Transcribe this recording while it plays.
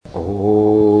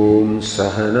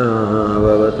सहना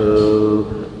भवतु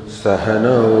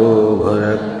सहनौ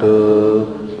भुनक्तु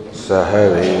सह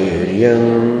वीर्यं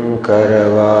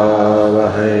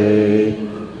करवावहै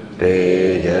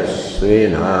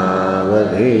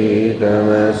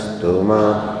तेजस्विनावधीतमस्तु मा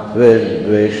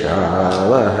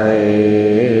विद्विषावहै।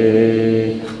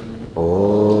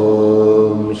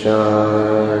 ॐ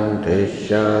शान्ति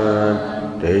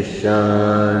शान्ति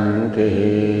शान्तिः।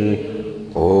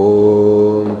 ॐ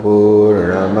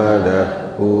पूर्णमदः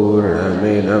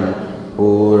पूर्णमिदं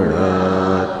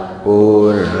पूर्णात्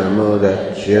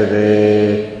पूर्णमुदच्यते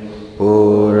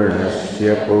पूर्णस्य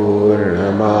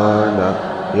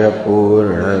पूर्णमादाय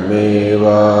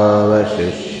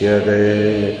पूर्णमेवावशिष्यते।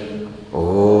 ॐ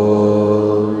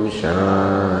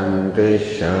शान्ति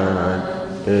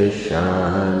शान्ति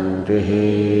शान्तिः।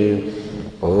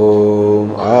 ॐ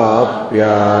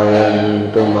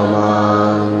आप्यायन्तु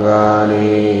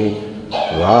ममाङ्गानि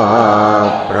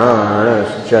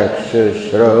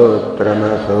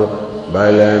वाक्प्राणश्चक्षुश्रोत्रमथो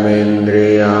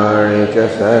बलमिन्द्रियाणि च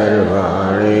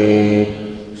सर्वाणि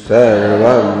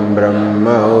सर्वं ब्रह्म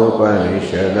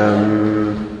उपनिषदं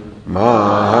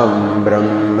माहं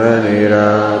ब्रह्म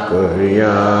निराकुर्याम्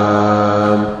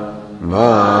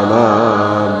मा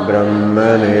ब्रह्म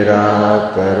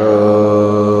निराकरोत्।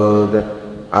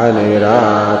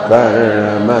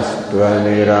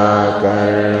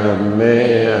 अनिराकरणमस्त्वनिराकरणं मे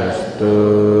अस्तु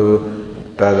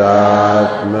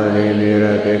तदात्मनि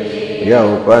निरतिशय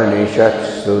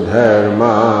उपनिषत्सु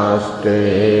धर्मास्ते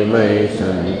मयि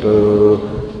सन्तु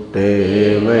ते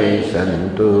मयि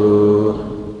सन्तु।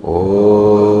 ॐ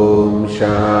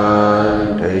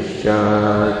शान्ति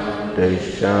शान्ति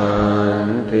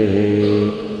शान्तिः।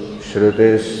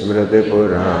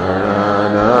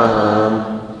 श्रुतिस्मृतिपुराणानाम्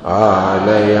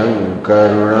आलयं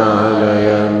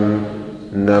करुणालयं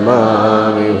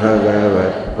नमामि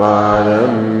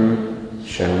भगवत्पादं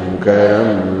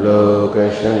शङ्करं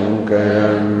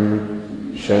लोकशङ्करं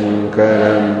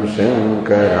शङ्करं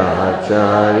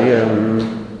शङ्कराचार्यं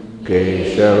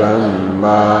केशवं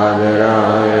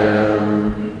बादरायणं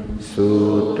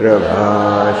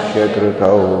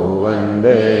सूत्रभाष्यकृतौ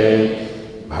वन्दे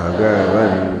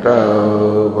भगवन्तौ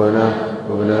पुनः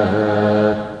पुनः।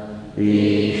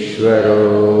 ईश्वरो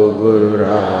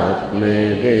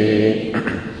गुरुरात्मेति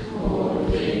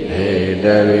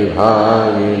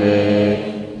भेदविभागिने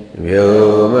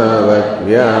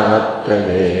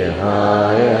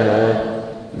व्योमवद्व्याप्तदेहाय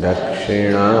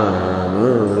दक्षिणामूर्तये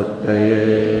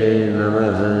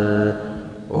नमः।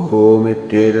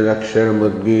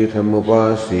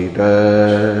 ओमित्येतदक्षरमुद्गीतमुपासीत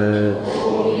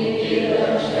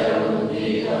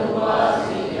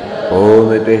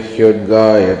ओमिति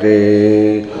ह्युद्गायते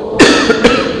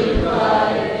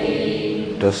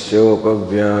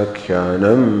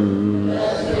तस्योपव्याख्यानम्।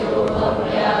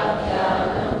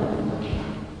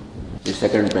 The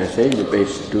second passage,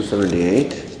 page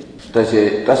 278.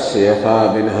 तस्य यथा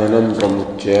विनहनं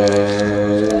प्रमुच्य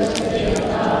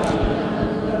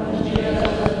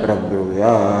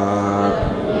प्रब्रूयात्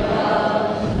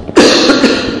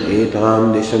एतां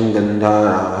दिशं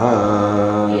गन्धाराः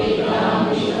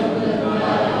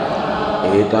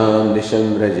एतां दिशं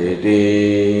व्रजेते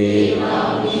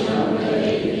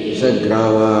स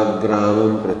ग्रामात्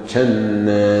ग्रामं पृच्छन्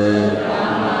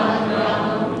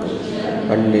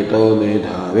पंडितो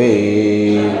मेधावी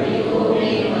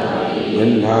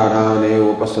गन्धारानेव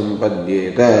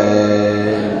उपसम्पद्येत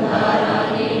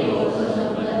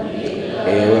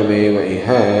एवमेव इह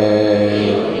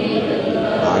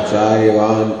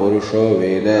आचार्यवान् पुरुषो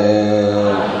वेद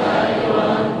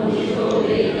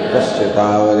तस्य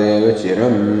तावदेव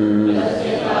चिरं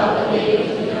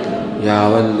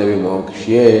यावन्न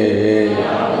विमोक्ष्ये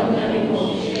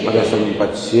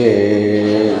अदसम्पत्स्ये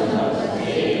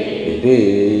इति।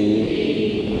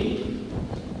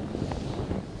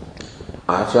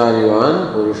 आचार्यवान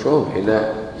पुरुषो Veda.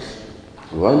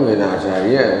 One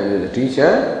Vedacharya, the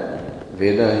teacher,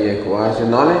 Veda, he acquires the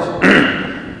knowledge.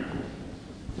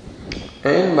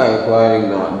 And by acquiring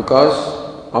knowledge, because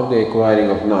of the acquiring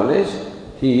of knowledge,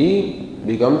 he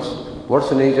becomes, what's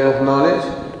the nature of knowledge?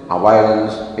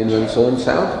 Abidance in one's own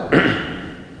self.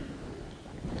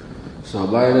 So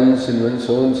abidance in one's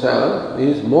own self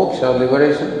is moksha,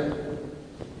 liberation.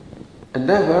 And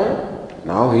therefore,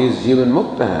 now he is Jivan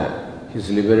Mukta. He is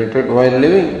liberated while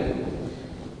living.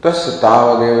 Tasya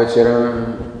tavadeva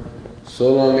chiram.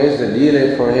 So long as the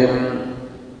delay for him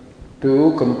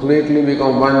to completely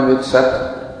become one with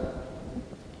Sat.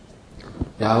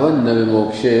 Yavan navi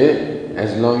mokshe,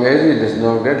 as long as he does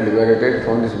not get liberated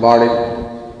from this body.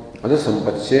 Ada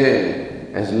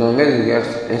sampatsye, as long as he gets,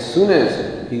 as soon as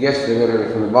he gets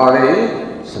liberated from the body,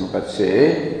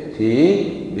 sampatsye,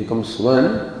 he becomes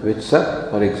one with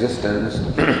Sat or existence.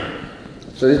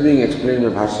 So this is being explained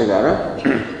by Bhashyakara.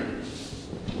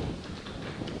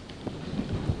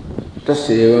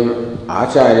 तस्यैवं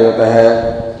आचार्यवतः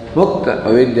मुक्त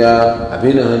अविद्या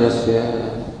अभिनहनस्य.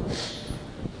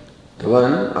 The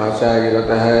one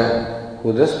acharyavatah,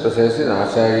 who thus possesses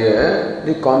acharya,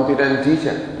 the competent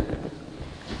teacher.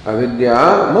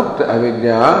 Avidya, mukta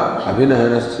avidya,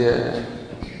 abhinahanasya.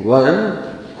 One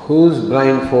whose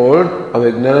blindfold of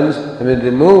ignorance has been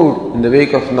removed in the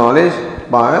wake of knowledge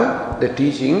by the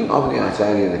teaching of the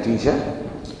acharya, the teacher.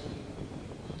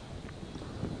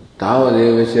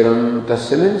 Tavadeva chiram,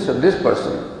 tasya means of this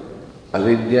person.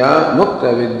 Avidya,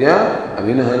 mukta avidya,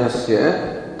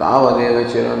 abhinahanasya, tavadeva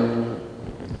chiram.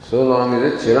 So long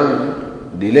as it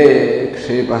chiram, delay,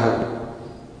 kshepaha.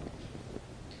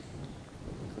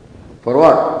 For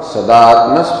what?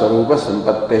 Sadatma swarupa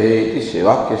sampattehe iti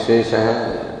shevakya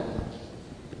sheshaha.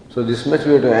 So this much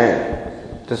we have to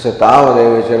add. Tasya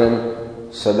tavadeva chiram,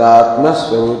 sadatma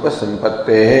swarupa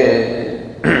sampattehe.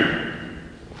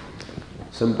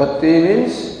 Sampatti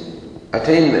means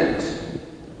attainment,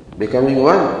 becoming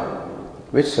one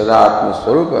with sadatma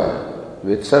swarupa,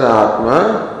 with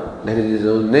sadatma. That is his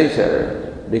own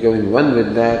nature, becoming one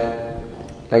with that.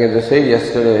 Like as I said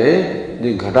yesterday,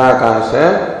 the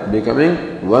Ghatakasha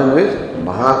becoming one with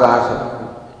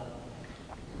Mahakasha.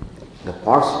 The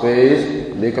part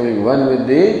space becoming one with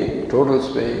the total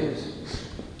space.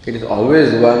 It is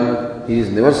always one, he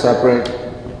is never separate.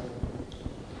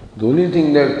 The only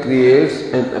thing that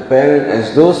creates an apparent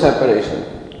as though separation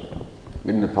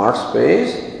between the part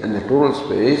space and the total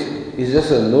space is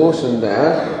just a notion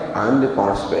that I am the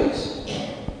part space.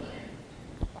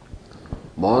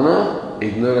 Born of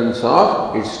ignorance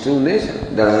of its true nature,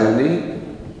 that I am the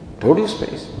total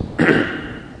space.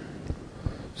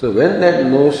 So when that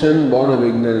notion born of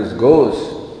ignorance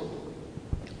goes,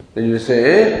 then you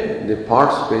say the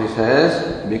part space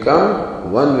has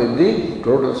become one with the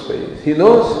total space. He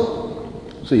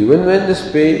knows. So even when the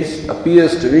space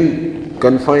appears to be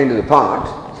confined to the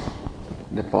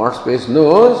part space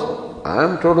knows I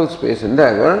am total space, and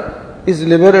therefore is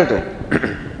liberated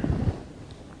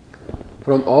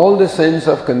from all the sense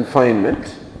of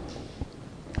confinement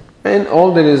and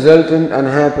all the resultant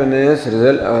unhappiness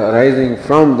arising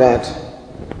from that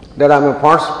I am a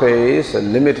part space, a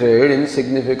limited,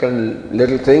 insignificant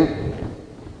little thing,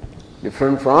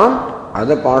 different from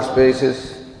other part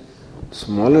spaces,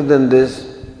 smaller than this,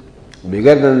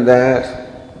 bigger than that.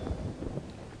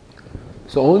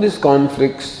 So all these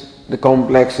conflicts, the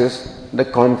complexes, the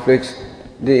conflicts,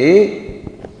 and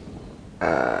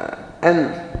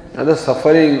the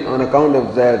suffering on account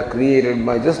of that created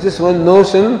by just this one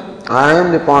notion, I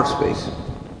am the part space.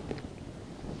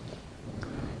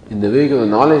 In the wake of the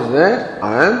knowledge that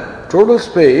I am total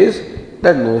space,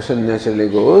 that notion naturally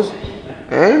goes,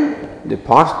 and the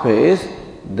part space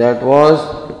that was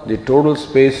the total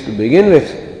space to begin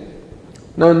with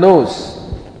now knows,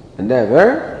 and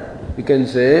therefore we can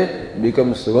say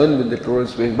becomes one with the total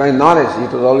space. By knowledge,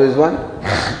 it was always one.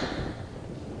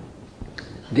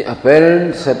 The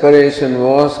apparent separation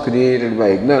was created by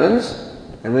ignorance,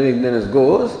 and when ignorance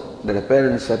goes, that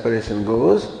apparent separation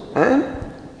goes, and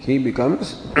he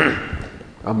becomes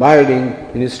abiding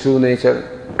in his true nature.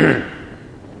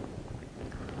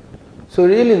 So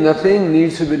really nothing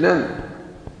needs to be done.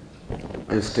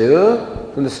 And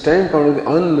still, from the standpoint of the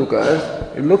onlookers,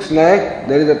 it looks like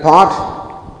there is a part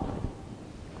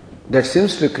that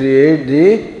seems to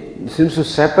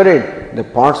separate the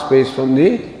part space from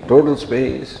the total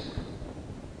space.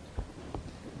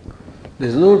 There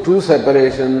is no true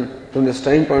separation from the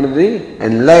standpoint of the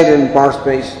enlightened part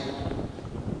space.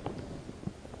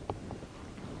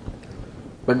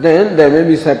 But then there may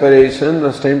be separation from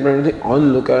the standpoint of the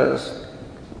onlookers.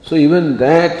 So even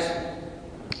that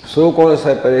so-called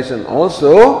separation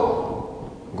also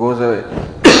goes away.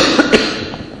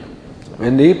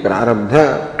 When the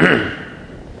prarabdha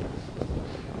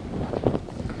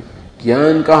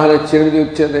jnana kahala chirvidi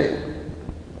uchyate.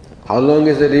 How long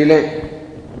is the delay?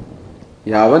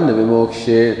 Yavan na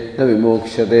vimokshe na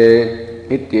vimokshate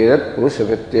ityedat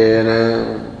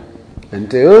purushavityena.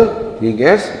 Until he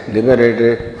gets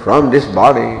liberated from this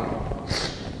body.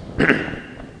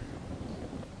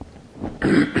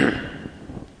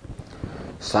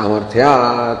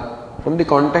 Samarthyat, from the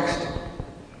context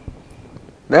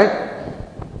that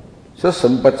so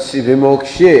sampatsi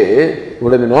vimokshe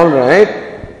would have been all right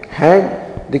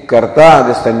had the karta,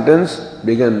 the sentence,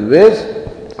 begun with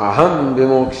aham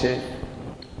vimokshe.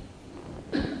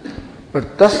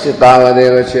 But tasya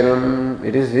tavadeva chiram,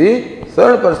 it is the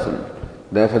third person.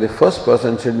 Therefore, the first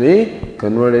person should be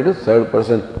converted to third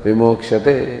person,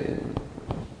 vimokshate.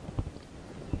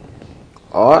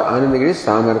 Or Anandagiri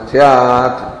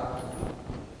samarthyat.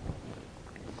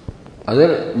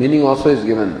 Other meaning also is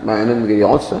given by Anandagiri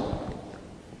also.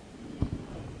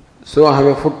 So I have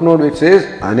a footnote which says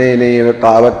Aneneva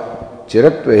tavat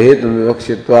chiratva hetum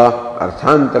vivakshitva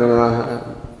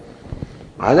arthantaramaha.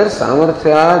 Other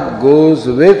samarthyat goes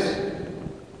with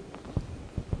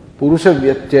Purusha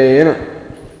Vyatyayena,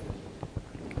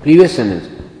 previous sentence,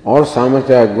 or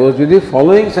samarthyat goes with the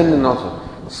following sentence also.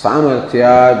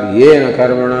 Samarthyat yena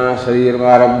karmana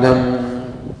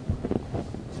sharirvarabdham.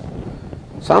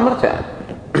 Samarthyat.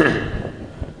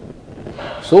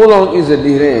 So long is the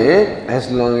delay,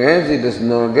 as long as it does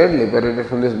not get liberated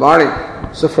from this body.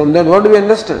 So from that, what do we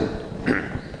understand?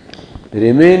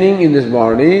 Remaining in this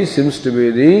body seems to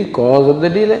be the cause of the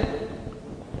delay.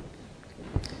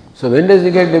 So when does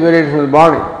it get liberated from the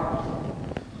body?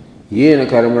 Yena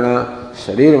karmana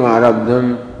shariram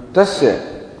arabdham tasya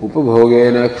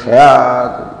upabhogena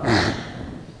kshayat.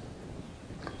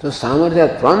 So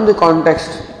samarthyat, from the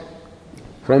context,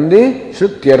 from the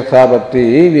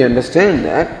Shrutyarthapatti, we understand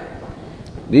that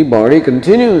the body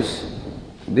continues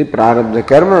the prarabdha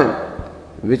karma,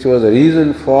 which was the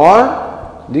reason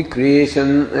for the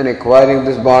creation and acquiring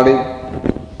this body.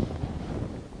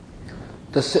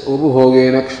 Tasya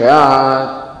upabhogena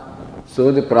kshayat.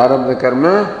 So the prarabdha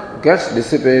karma gets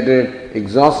dissipated,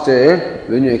 exhausted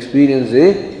when you experience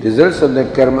the results of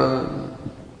that karma.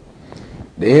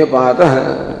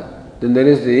 Dehapatah. Then there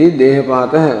is the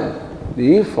dehapatah,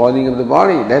 the falling of the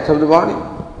body, death of the body.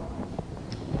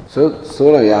 So,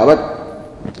 sola yavat.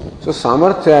 So,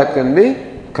 samarthya can be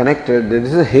connected.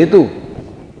 This is a hetu.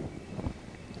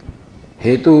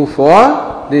 Hetu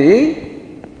for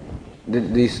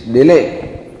this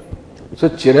delay. So,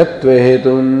 chiratva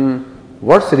hetum.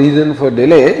 What's the reason for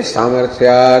delay?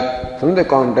 Samarthyat. From the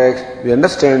context, we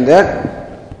understand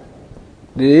that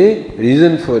the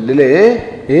reason for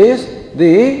delay is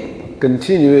the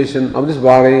continuation of this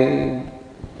body.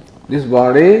 This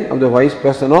body of the wise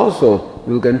person also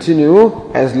will continue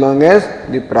as long as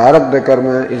the prarabdha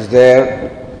karma is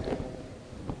there.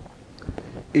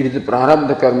 It is the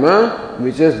prarabdha karma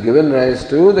which has given rise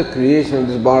to the creation of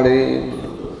this body.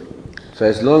 So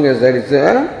as long as that is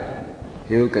there,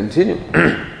 he will continue.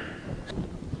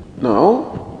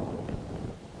 Now,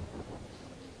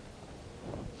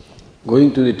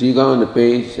 going to the Tika on the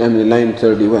page, line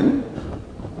 31.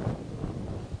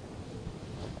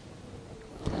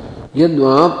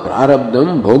 यद्वा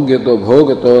प्रारब्धम भोग्यतो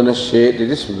भोगतो नश्येत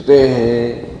इति स्मृतेः.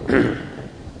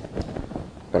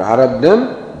 प्रारब्धम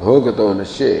भोगतो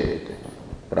नश्येत.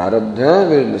 Prarabdha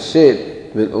will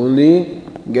nashit, will only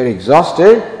get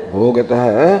exhausted,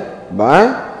 bhogatah,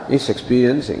 by its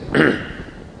experiencing.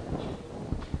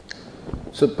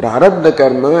 So prarabdha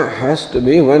karma has to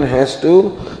be, one has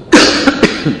to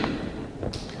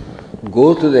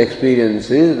go through the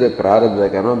experiences that prarabdha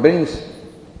karma brings.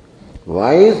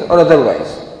 Wise or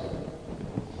otherwise.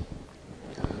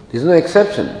 There is no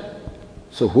exception.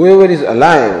 So whoever is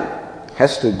alive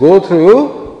has to go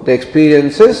through the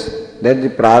experiences that the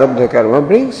prarabdha karma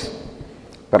brings.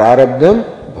 Prarabdham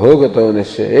bhogato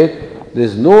nashayet. There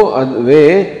is no other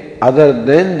way other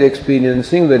than the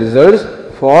experiencing the results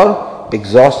for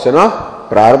exhaustion of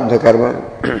prarabdha karma.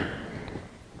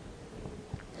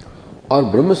 Or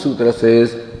Brahma Sutra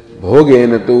says,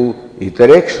 bhogena tu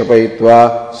itare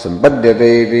kshapayitva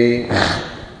sampadhyate iti.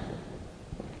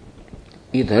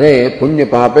 Itare punya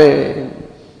pape.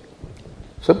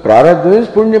 So prarabdha is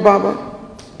punya papa.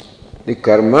 The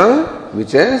karma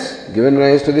which has given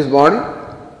rise to this body.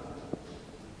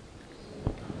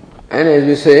 And as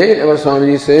we say, our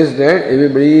Swamiji says that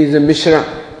everybody is a mishra.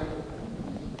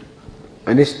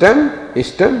 Anistam,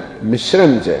 ishtam,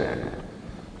 mishram cha.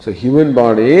 So human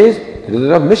body is the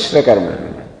result of mishra karma.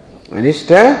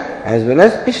 Anishta as well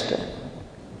as ishta.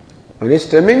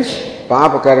 Anishta means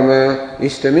papa karma,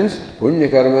 ishta means punya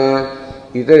karma.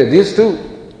 Either these two.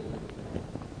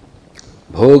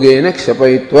 Bhogena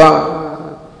kshapayitva.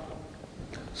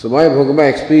 So by bhoga, by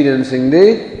experiencing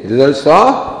the results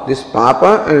of this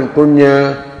papa and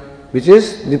punya, which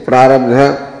is the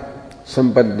prarabdha,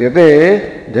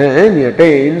 sampadhyate, then he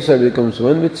attains or becomes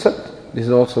one with sat. This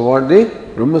is also what the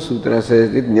Brahma Sutra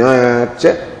says, the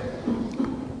jnanacha.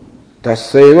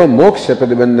 Tassaiva moksha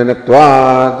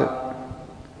pratibandhanatvad.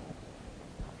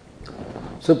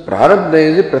 So prarabdha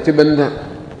is a pratibandha.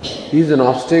 He is an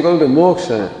obstacle to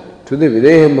moksha, to the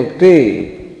videha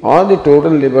mukti, or the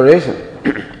total liberation.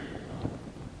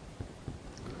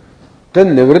 Tad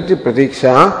nivritti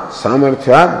pratiksha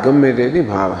samarthyat gamyate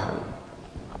bhava.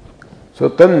 So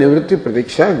tam nivritti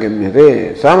pratiksha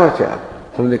gamyate samarthya.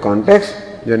 From the context,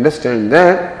 you understand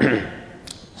that.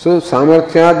 So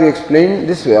samarthya they explained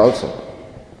this way also.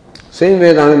 Same way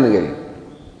as Anandagiri.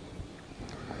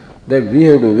 That we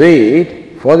have to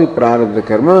wait for the prarabdha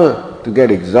karma to get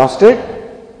exhausted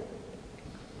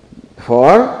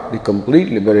for the complete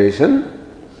liberation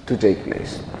to take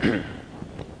place.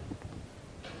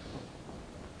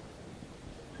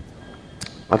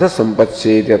 अथ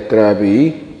संपत्स्येति अत्रापि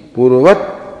पूर्ववत्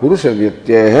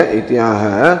पुरुषव्यत्ययः इत्याह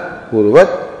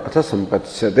पूर्ववत् अथ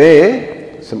संपत्स्यते.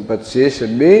 संपत्स्ये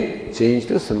should be changed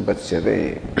to संपत्स्यते.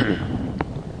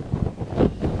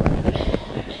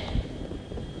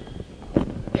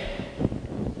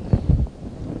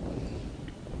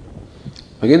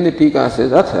 Again the Tika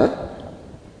says Atha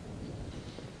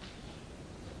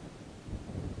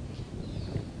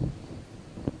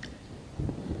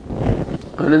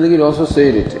Anandagiri also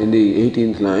said it in the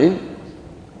 18th line.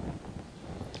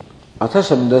 Atha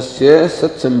shabdasya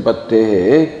sat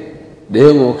sampattehe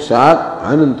deha mokshat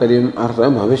anantarim artha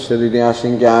bhavishyati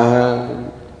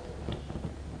ashankyaha.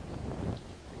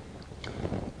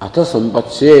 Atha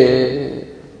sampatsye,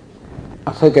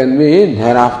 Atha can be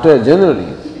thereafter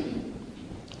generally.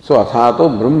 So athato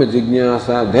brahma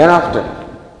jignasa, thereafter.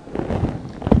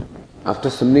 After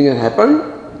something has happened,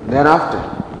 thereafter.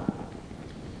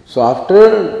 So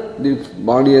after the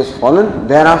body has fallen,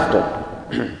 thereafter.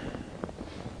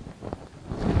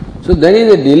 So there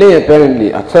is a delay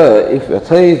apparently. Atha, if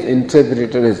Atha is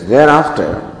interpreted as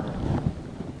thereafter,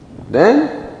 then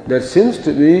there seems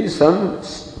to be some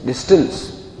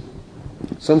distance,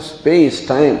 some space,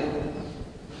 time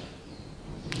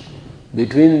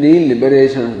between the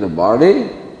liberation of the body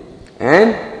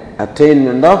and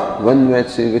attainment of one with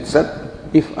Sat,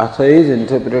 if Atha is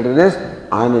interpreted as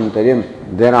Anantaryam,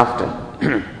 thereafter.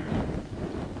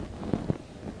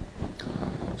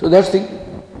 So that's the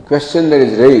question that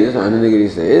is raised. Anandagiri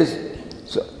says,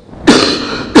 so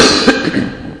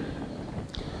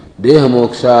Deha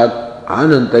mokshat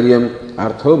anantaryam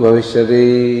artho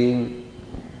bhavishyati.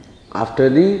 After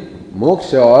the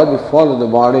moksha or the fall of the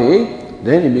body,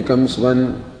 then it becomes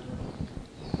one.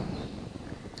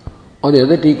 Or the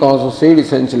other Tika also said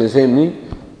essentially the same thing.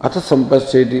 Atha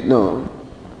sampasyeti, no.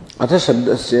 Atha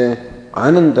shabdasya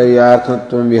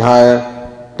anantaryarthatvam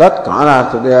vihaya tat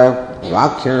kalarthataya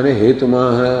vakhyane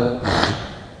hetumah.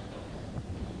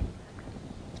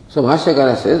 So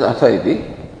Bhashyakara says Atha iti.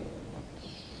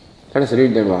 Let us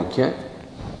read that Vakya.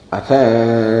 Atha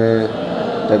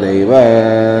tadaiva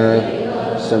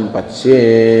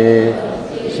sampatsye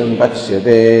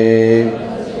sampatsyate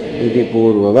iti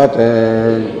purvavat.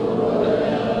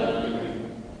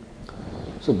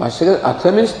 So Bhashyakara,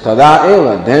 Atha means tada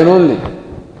eva, then only.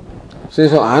 So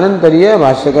Anantariya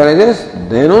Bhashyakara is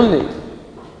then only.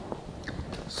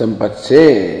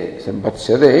 Sampatsye,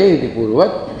 sampatsyate iti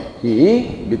purvavat,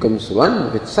 he becomes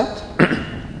one with Sat.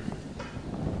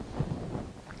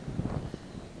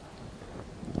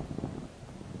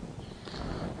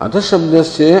 अथ शब्द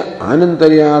से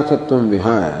आनंतर्यार्थत्व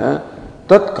विहाय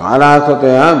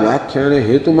तत्कालार्थतया व्याख्यान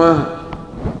हेतुमाह.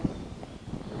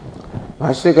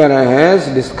 भाष्यकार has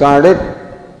discarded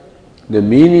the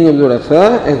meaning of the word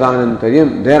atha as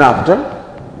anantaryam. Thereafter,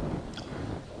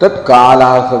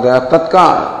 tatkalarthataya,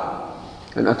 tatkal.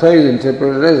 And atha is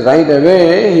interpreted as right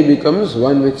away he becomes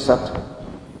one with Sat.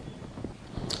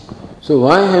 So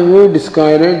why have we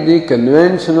discarded the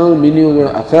conventional meaning of the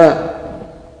word atha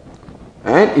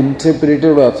and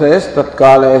interpreted Atha as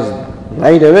tatkala, as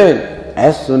right away,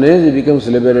 as soon as he becomes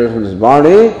liberated from his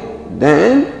body,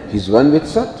 then he is one with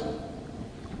Sat.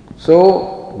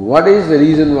 So, what is the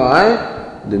reason why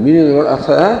the meaning of the word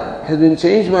Atha has been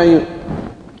changed by you?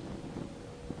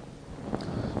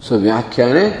 So,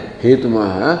 Vyakhyane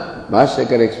Hetumaha,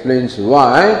 Bhashyakar explains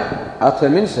why Atha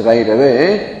means right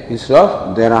away instead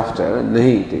of thereafter,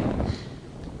 Nahi.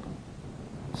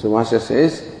 So, Bhashya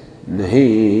says,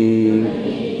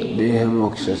 नहीं देह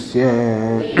मोक्षस्य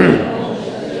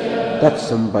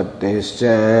तत्संपत्तेश्च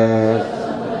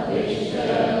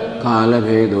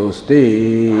कालभेदोस्ति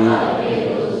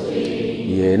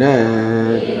येन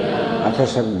अथ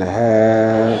शब्दः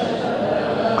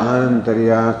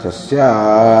आनन्तर्यार्थस्य.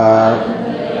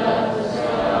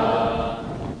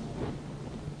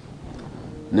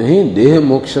 नहीं देह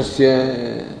मोक्षस्य,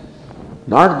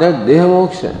 not that देह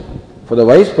मोक्ष. For the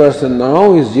wise person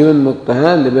now is Jivan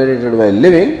Mukta, liberated by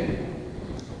living,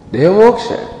 Deha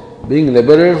Moksha, being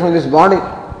liberated from this body,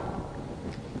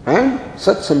 and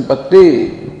Sat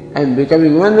Sampatti, and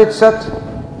becoming one with Sat.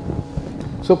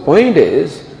 So point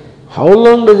is, how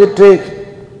long does it take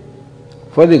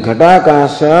for the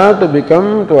Ghatakasha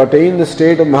to attain the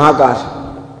state of Mahakasha?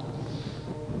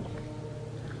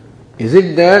 Is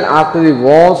it that after the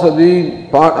walls of the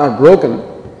pot are broken,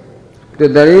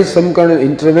 that there is some kind of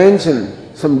intervention,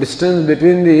 some distance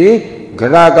between the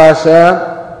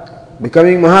Ghatakasha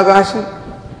becoming Mahakasha?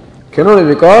 Cannot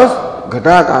be, because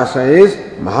Ghatakasha is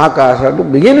Mahakasha to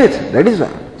begin with. That is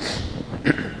why.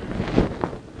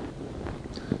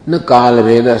 No Kala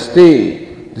Veda asti.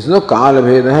 There is no Kala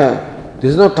Veda. There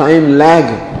is no time lag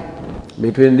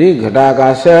between the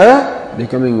Ghatakasha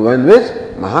becoming one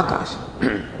with Mahakasha.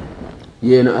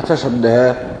 Yena atha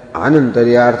shabda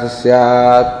anantaryartha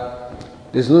syat.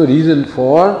 There is no reason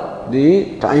for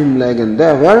the time lag, and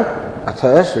therefore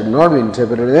atha should not be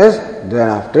interpreted as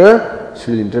thereafter,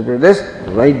 should be interpreted as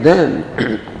right then.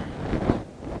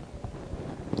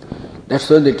 That's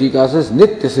why the Tika says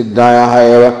Nitya Siddhaya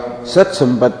eva Sat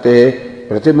Sampatte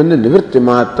Pratibandha Nivritti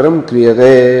Matram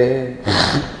Kriyate.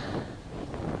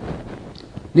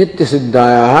 Nitya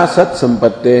Siddhaya Sat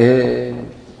Sampatte.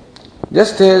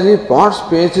 Just as the pot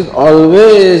space is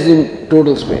always in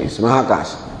total space,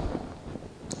 Mahakasha.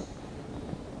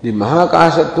 The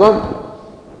Mahakashatvam,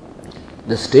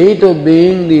 the state of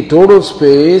being the total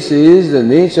space, is the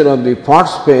nature of the pot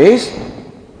space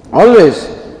always.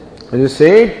 As you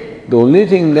said, the only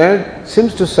thing that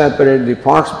seems to separate the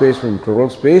pot space from total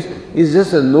space is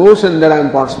just a notion that I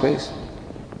am pot space.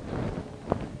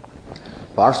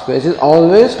 Pot space is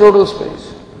always total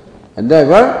space. And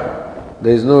therefore,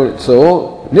 there is no,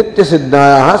 so, Nitya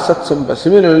Siddhaya Sat Sampatte.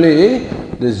 Similarly,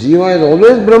 the Jiva is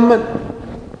always Brahman,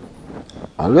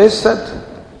 always Sat.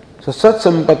 So, Sat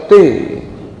Sampatti.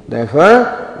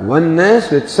 Therefore, oneness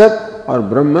with Sat or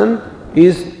Brahman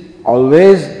is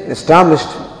always established,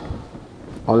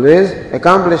 always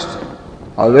accomplished,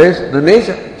 always the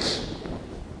nature.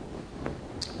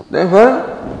 Therefore,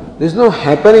 there is no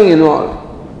happening involved.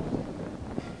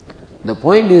 The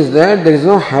point is that there is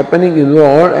no happening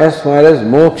involved as far as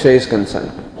moksha is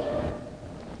concerned.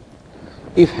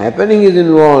 If happening is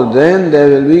involved, then there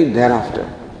will be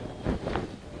thereafter.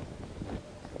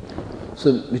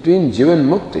 So between Jivan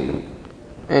Mukti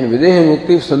and Videha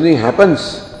Mukti, if something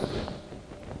happens,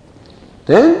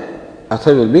 then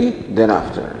Atha will be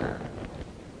thereafter.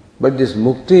 But this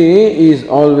Mukti is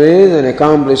always an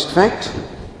accomplished fact.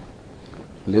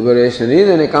 Liberation is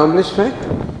an accomplished fact.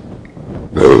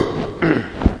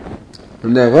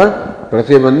 And therefore,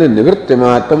 Pratibandha Nivritti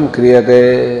Matam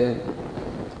Kriyate.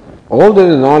 All that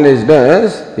the knowledge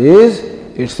does is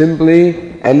it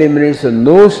simply eliminates the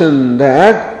notion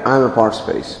that I am a pot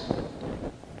space.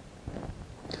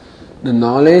 The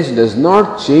knowledge does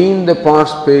not change the pot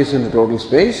space into total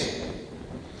space.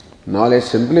 Knowledge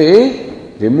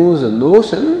simply removes the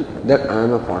notion that I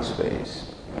am a pot space.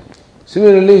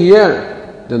 Similarly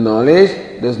here, the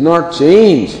knowledge does not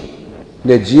change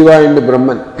the Jiva into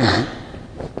Brahman.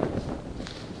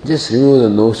 Just remove the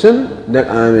notion that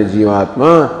I am a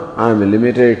Jivatma, I am a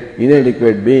limited,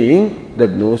 inadequate being. That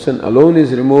notion alone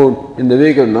is removed in the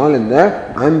wake of knowledge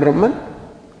that I am Brahman.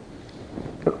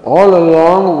 But all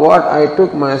along what I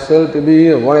took myself to be,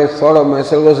 or what I thought of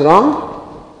myself was wrong.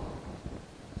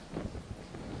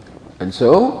 And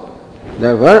so,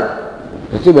 therefore,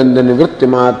 Pratibandha Nivritti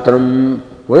Matram.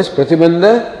 What is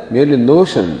Pratibandha? Merely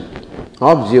notion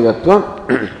of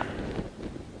Jivatva.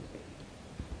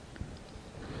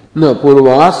 Na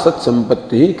purva sat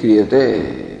sampatti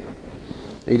kriyate.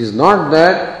 It is not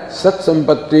that sat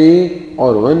sampatti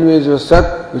or one which was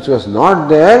sat, which was not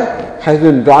there, has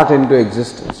been brought into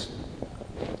existence.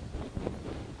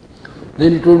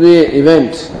 Then it would be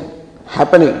events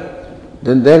happening.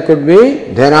 Then there could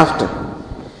be thereafter.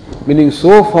 Meaning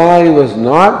so far he was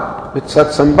not with sat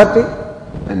sampatti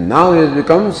and now he has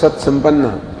become sat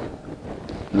sampanna.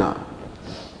 Now,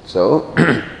 so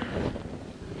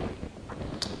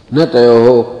न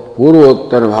तयोः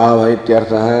पूर्वोत्तर भाव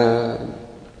इत्यर्थः.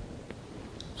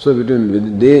 So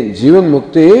between Jivan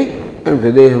Mukti and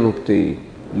Videha Mukti,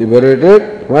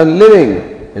 liberated while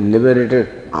living and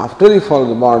liberated after the fall of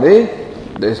the body,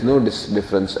 there is no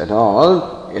difference at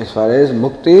all as far as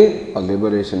Mukti or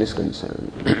liberation is concerned.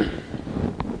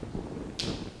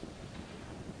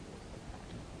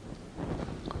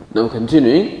 Now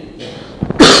continuing,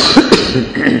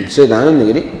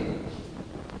 Siddhanandagiri.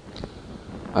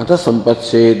 अथ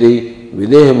संपत्सेदि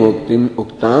विदेह मुक्तिम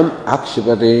उक्ताम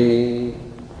आक्षिपते.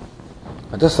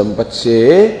 अथ संपत्से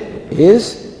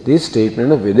is the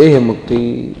statement of videha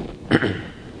mukti,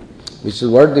 which is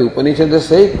what the Upanishads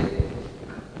say.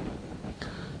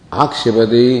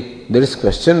 Akshipati, there is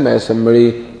question by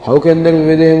somebody, how can there be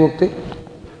videha mukti?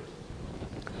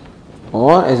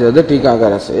 Or as the other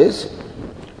Tikakara says,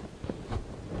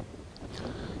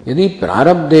 यदि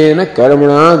प्रारब्धेन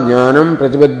कर्मणा ज्ञानम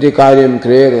प्रतिपद्य कार्यम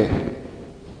क्रियते.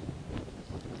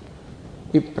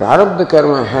 if prarabdha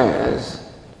karma has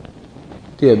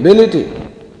the ability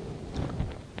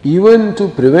even to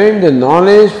prevent the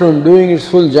knowledge from doing its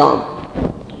full job,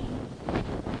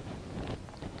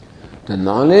 the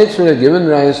knowledge should have given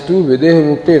rise to videha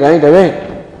mukti right away.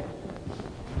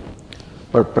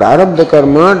 But prarabdha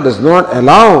karma does not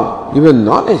allow even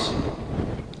knowledge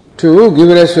to give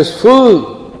rise to its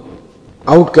full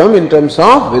outcome in terms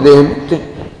of videha mukti.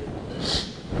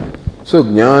 So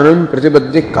jnanam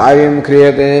pratibadhya karyam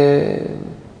kriyate.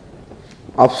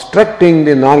 Obstructing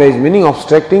the knowledge, meaning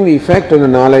obstructing the effect of the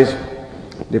knowledge.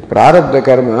 The prarabdha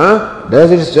karma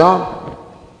does its job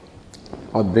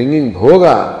of bringing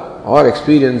bhoga or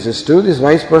experiences to this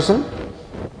wise person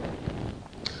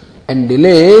and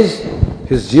delays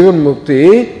his jivan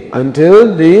mukti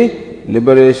until the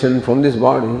liberation from this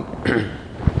body.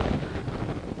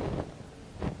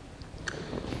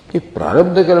 If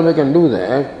prarabdha karma can do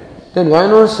that, then why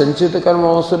not sanchita karma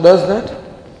also does that?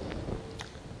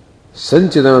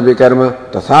 Sanchidam abhi karma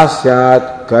tatha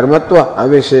syat karmatva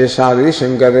avisheshadi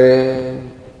shankare.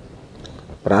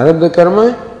 Prarabdha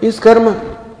karma is karma.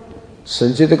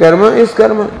 Sanchita karma is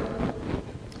karma.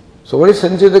 So what is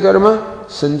sanchita karma?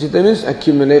 Sanchita means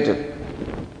accumulated.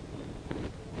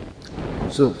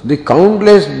 So the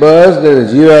countless births that the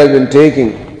jiva has been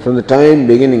taking from the time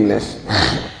beginningless,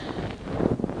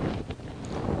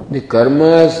 the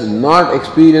karmas not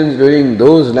experienced during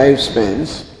those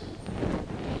lifespans.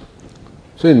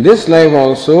 So in this life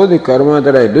also the karma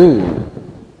that I do,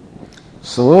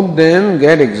 some of them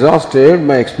get exhausted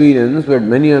by experience but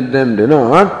many of them do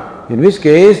not, in which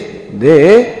case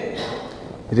they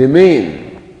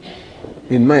remain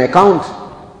in my account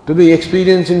to be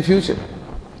experienced in future.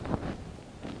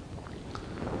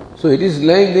 So it is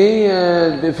like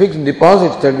the fixed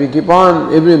deposits that we keep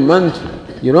on every month,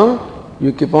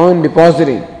 you keep on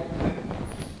depositing.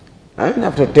 And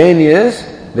after 10 years,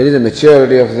 there is a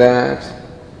maturity of that.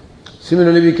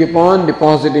 Similarly, we keep on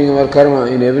depositing our karma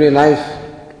in every life.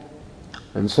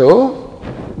 And so,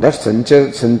 that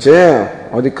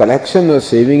sanchaya or the collection or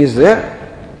saving is there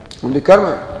on the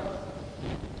karma,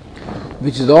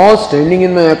 which is all standing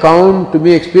in my account to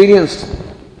be experienced.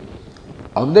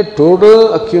 Of the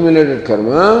total accumulated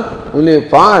karma, only a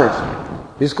part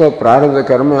is called prarabdha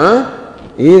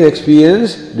karma is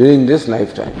experienced during this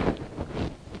lifetime.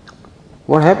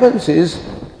 What happens is,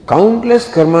 countless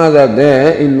karmas are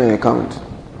there in my account.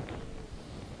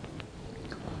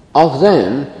 Of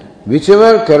them,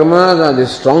 whichever karmas are the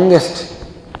strongest,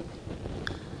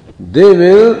 they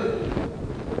will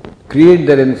create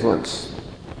their influence.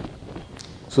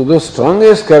 So those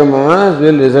strongest karmas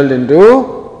will result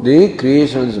into the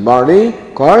creation's body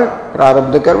called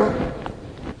prarabdha karma.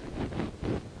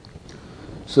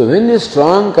 So when a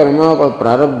strong karma called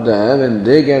prarabdha, when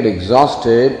they get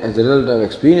exhausted as a result of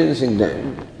experiencing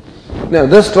them, now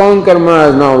the strong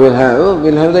karma now will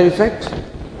have their effect.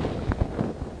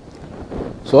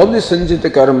 So of the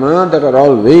sanchita karma that are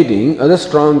all waiting, other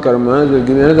strong karmas will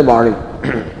give another body.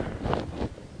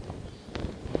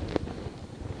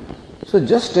 So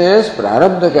just as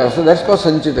prarabdha karma, so that's called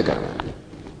sanchita karma.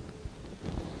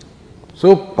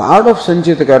 So part of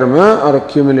sanchita karma or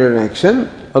accumulated action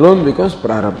alone becomes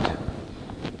prarabdha.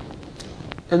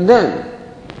 And then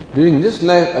during this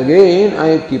life again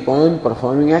I keep on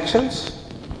performing actions.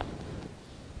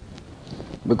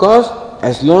 Because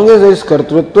as long as there is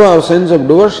kartrutva or sense of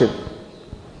doership,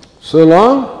 so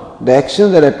long the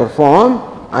actions that I perform,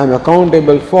 I am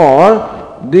accountable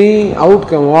for the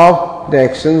outcome of the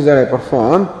actions that I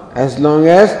perform as long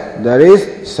as there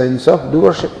is sense of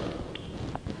doership.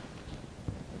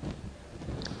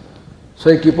 So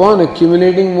I keep on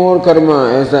accumulating more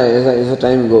karma as the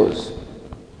time goes.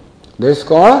 This is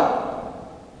called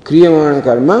kriyamana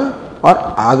karma or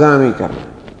agami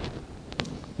karma.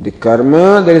 The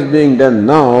karma that is being done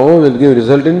now will give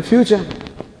result in future.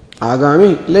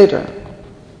 Agami later.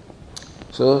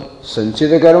 So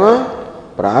sanchita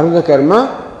karma, prarabdha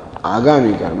karma,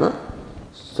 agami karma.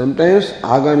 Sometimes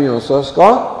agami also is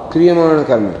called kriyamana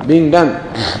karma, being done.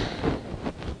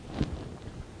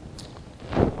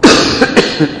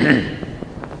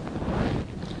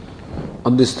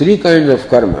 Of these three kinds of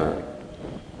karma,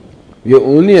 we have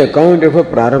only accounted for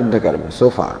prarabdha karma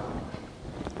so far.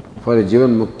 For a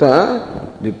jivan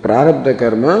mukta, the prarabdha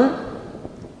karma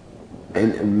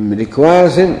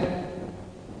requires him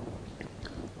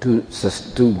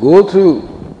to go through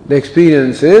the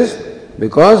experiences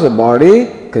because the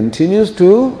body continues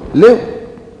to live.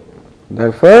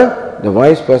 Therefore, the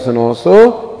wise person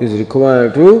also is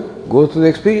required to go through the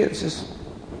experiences.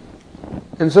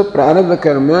 And so prarabdha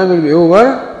karma will be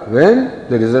over when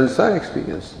the results are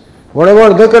experienced. What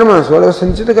about the karmas? What about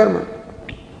sanchita karma?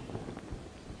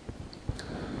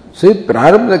 So if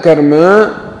prarabdha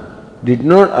karma did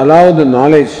not allow the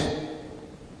knowledge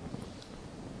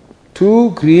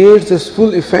to create this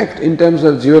full effect in terms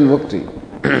of jivan mukti,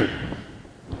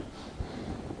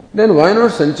 then why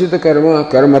not sanchita karma,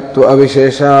 karmatva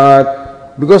avisheshat?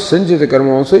 Because sanchita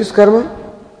karma also is karma.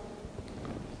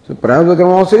 So prarabdha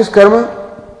karma also is karma.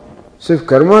 So if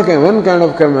karma can, one kind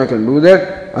of karma can do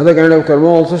that, other kind of karma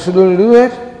also should do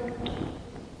that.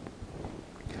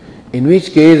 In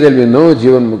which case there will be no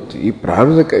jivan mukti. If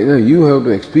prarabdha, you have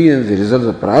to experience the results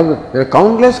of prarabdha. There are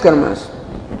countless karmas.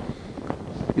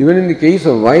 Even in the case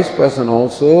of wise person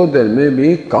also, there may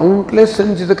be countless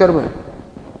sanchita karma.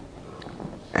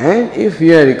 And if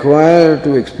we are required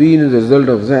to experience the result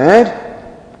of that,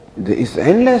 it's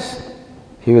endless.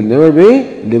 He will never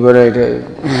be liberated.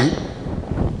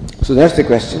 So that's the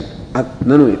question.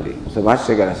 Nanu iti. So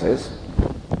Bhashyakara says,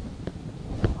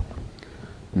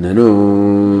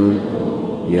 Nanu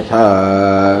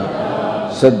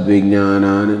yatha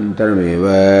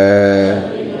sadvijnanantarameva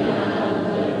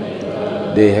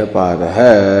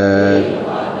dehapadaha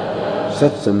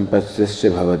satsampatsisya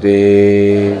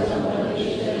bhavate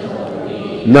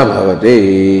na bhavate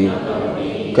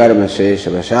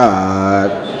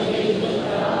karmaseshavashat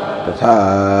तथा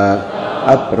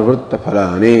अप्रवृत्त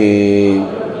फलानि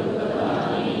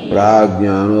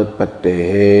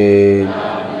प्राज्ञानोत्पत्तेः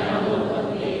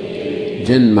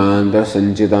जन्मान्तर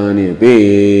संचितानि अपि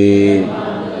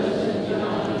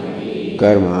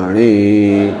कर्माणि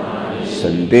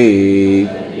सन्ति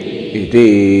इति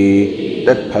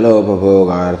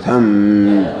तत्फलोपभोगार्थं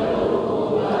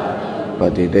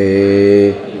पतिते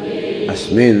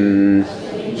अस्मिन्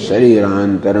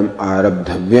शरीरान्तरम्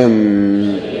आरब्धव्यम्.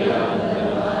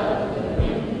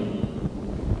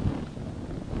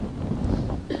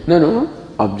 No,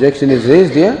 objection is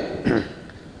raised here.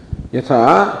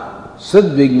 Yatha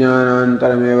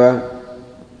sadvijnanantarameva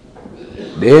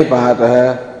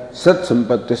dehapataha sat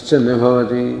sampattischa na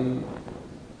bhavati.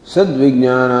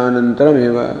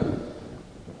 Sadvijnanantarameva.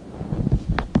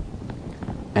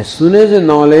 As soon as the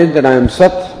knowledge that I am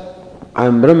Sat, I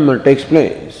am Brahma takes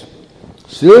place,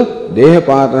 still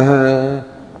dehapataha,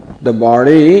 the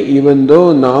body, even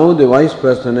though now the wise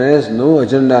person has no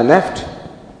agenda left,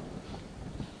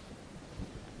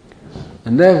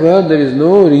 and therefore there is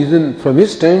no reason, from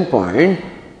his standpoint,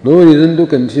 no reason to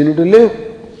continue to live.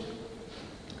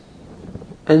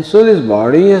 And so this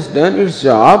body has done its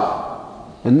job,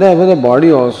 and therefore the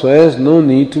body also has no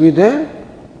need to be there.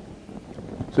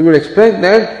 So we would expect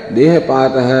that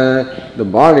dehapataha, the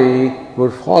body,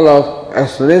 would fall off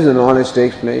as soon as the knowledge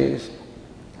takes place.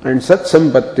 And Sat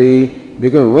Sampatti,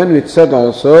 becoming one with Sat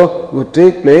also, would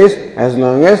take place as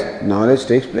long as knowledge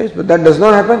takes place. But that does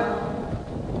not happen.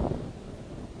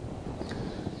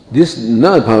 This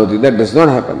na bhavati, that does not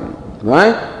happen.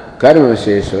 Why? Karma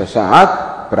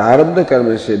sheshvasat prarabdha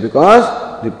karma she, because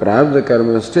the prarabdha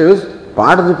karma still is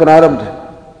part of the prarabdha.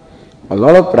 A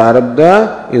lot of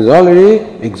prarabdha is already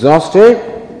exhausted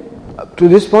up to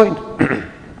this point.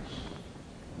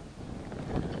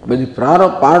 But the part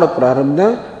of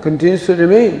prarabdha continues to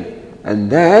remain,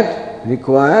 and that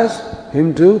requires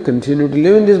him to continue to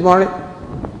live in this body.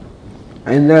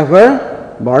 And therefore,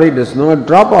 body does not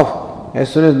drop off as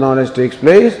soon as knowledge takes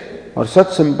place, or Sat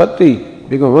Sampatti,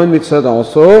 become one with Sat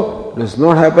also, does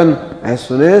not happen as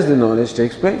soon as the knowledge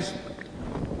takes place.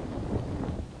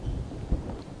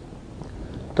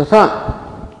 Tatha.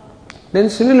 Then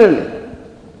similarly,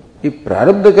 if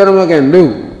prarabdha karma can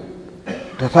do,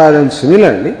 tatha, then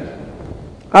similarly,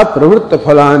 apravritta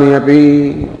phalani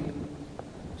api.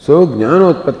 So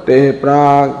jnanotpatte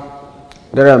prag.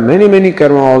 There are many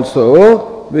karma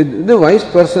also with the wise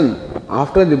person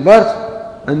after the birth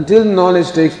until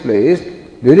knowledge takes place.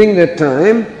 During that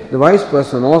time, the wise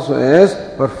person also has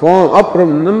performed a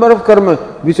number of karma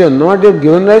which are not yet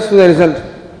given rise to the result.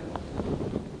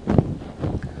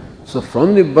 So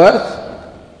from the birth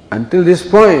until this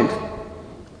point,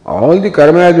 all the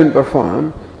karma has been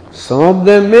performed. Some of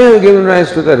them may have given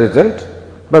rise to the result,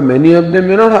 but many of them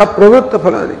may not have pravritta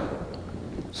phalani.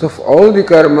 So all the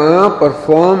karma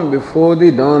performed before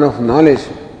the dawn of knowledge,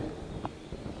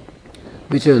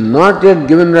 which have not yet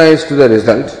given rise to the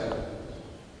result,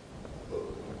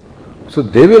 so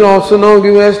they will also now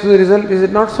give rise to the result, is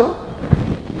it not so?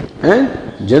 And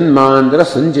janmandra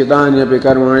sanchitanyapi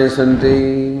karmani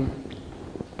santi.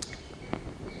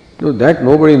 No, that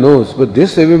nobody knows, but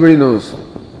this everybody knows.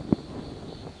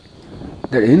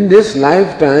 That in this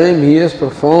lifetime he has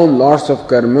performed lots of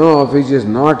karma of which he has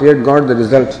not yet got the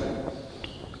result.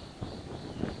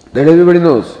 That everybody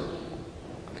knows.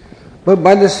 But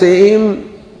by the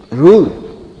same rule,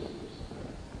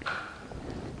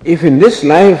 if in this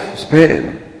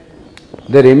lifespan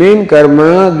there remain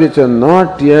karmas which are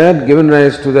not yet given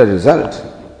rise to the result.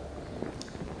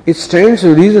 It stands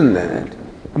to reason that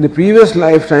in the previous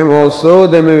lifetime also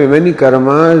there may be many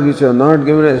karmas which are not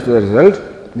given rise to the result,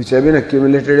 which have been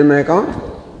accumulated in my account.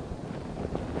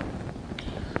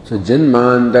 So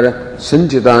janmantara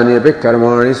sanchitani api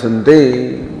karmani sante.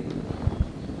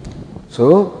 So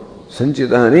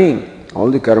sanchitani,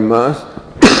 all the karmas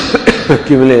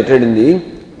accumulated in the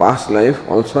past life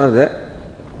also are there.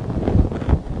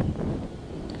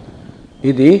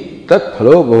 Iti tat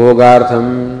phalo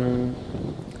bhogartham.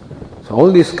 So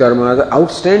all these karmas are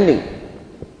outstanding,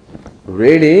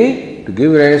 ready to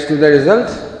give rise to the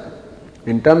results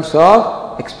in terms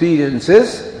of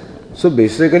experiences. So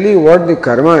basically what the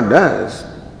karma does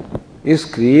is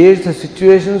creates the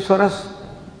situations for us.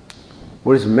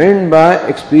 What is meant by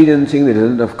experiencing the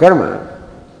result of karma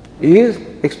is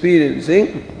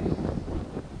experiencing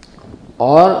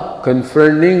or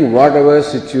confronting whatever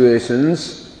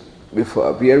situations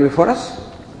appear before us.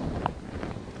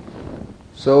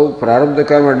 So prarabdha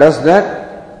karma does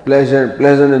that.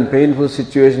 Pleasant and painful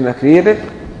situations are created.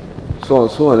 So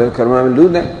also other karma will do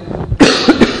that.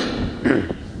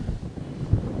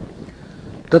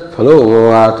 Tat phalo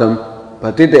bhavatam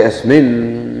patite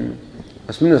asmin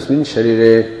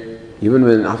sharire. Even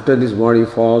when after this body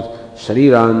falls,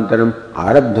 sharirantaram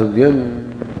arabdhavyam.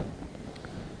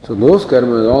 So those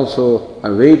karmas also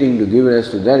are waiting to give rise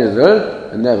to that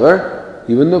result, and therefore,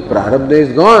 even though prarabdha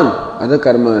is gone, other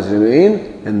karmas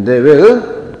remain, and they will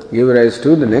give rise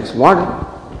to the next body.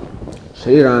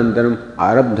 Sharirantaram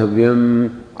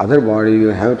arabdhavyam, other body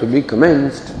will have to be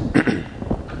commenced.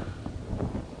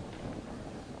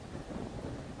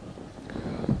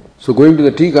 So going to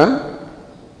the Tika,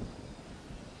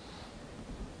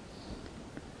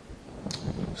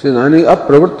 says Nani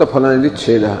apravritta phalani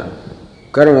cheda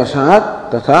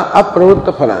karmashat tatha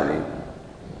apravritta phalani.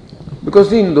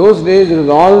 Because in those days it was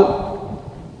all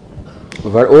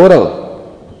oral.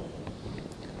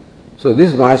 So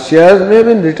these bhashyas may have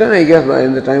been written, I guess,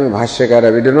 in the time of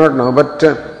Bhashyakara, we do not know, but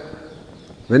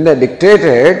when they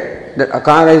dictated, that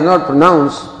akara is not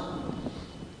pronounced,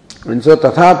 and so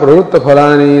tatha pravritta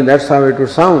phalani, that's how it would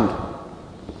sound.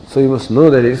 So you must know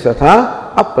that it is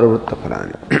tatha apravritta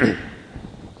phalani.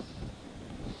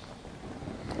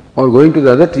 Or going to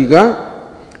the other tika,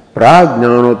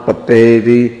 prajnanotpatte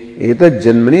etat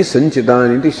janmani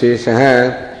sanchitani iti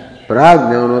shesha.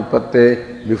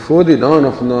 Prajnanotpatte, before the dawn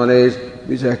of knowledge,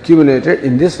 which accumulated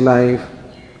in this life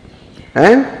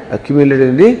and accumulated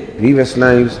in the previous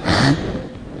lives.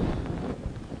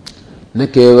 न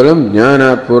केवलम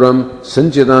ज्ञानात्पुरम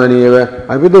संचितानि एव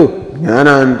अपितु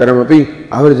ज्ञानांतरमपि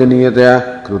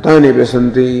avarjaniyataya krutani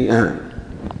pesanti.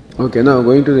 Okay, now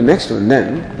going to the next one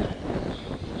then.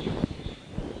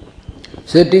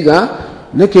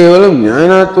 Setika na kevalam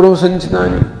jnanatpuram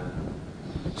sanchitani.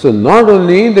 So not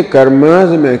only the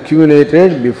karmas may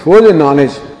accumulated before the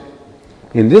knowledge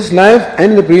in this life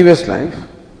and the previous life,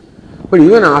 but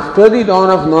even after the dawn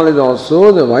of knowledge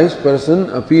also, the wise person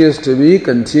appears to be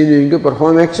continuing to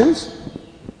perform actions.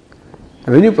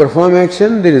 And when you perform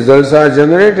action, the results are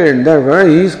generated, and therefore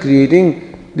he is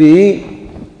creating the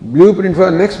blueprint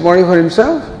for the next body for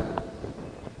himself.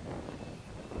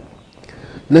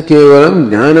 Na kevalam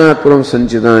jnanatpuram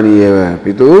sanchitani eva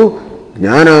pitu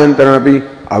jnanantaramapi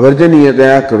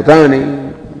avarjaniyataya krutani.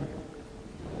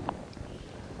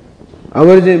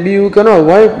 You cannot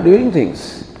avoid doing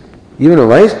things. Even a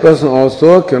wise person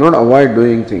also cannot avoid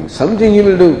doing things. Something he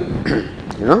will do.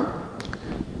 You know?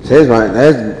 Says,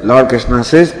 as Lord Krishna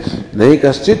says, Nahi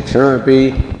kaschit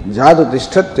kshanapi jadu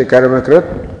tishtatya karmakrit.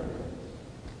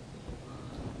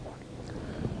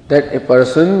 That a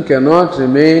person cannot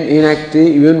remain inactive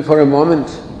even for a moment.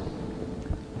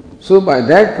 So by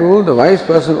that rule, the wise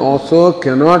person also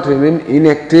cannot remain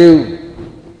inactive.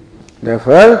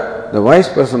 Therefore, the wise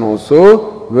person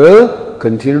also will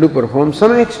continue to perform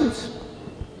some actions.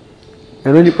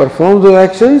 And when he performs those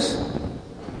actions,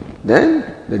 then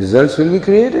the results will be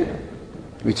created,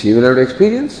 which he will have to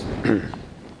experience.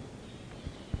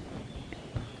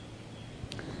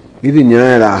 Idi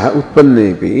nyayalaha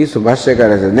utpannepi. So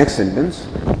Bhashyakara says, next sentence.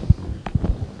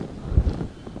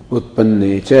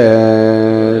 Utpanne cha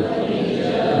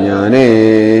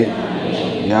jnane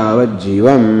yavad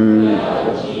jivam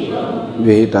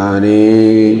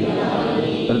vihitane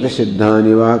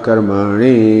pratisiddhani va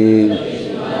karmani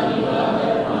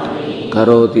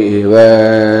karoti eva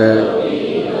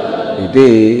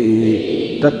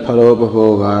iti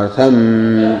tatphalopahogartham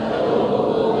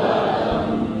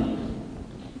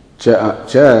cha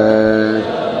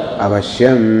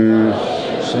avasyam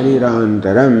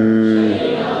sharirantaram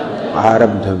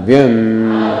arabdhavyam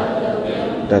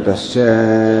ततश्च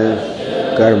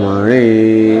कर्माणि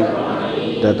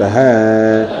ततः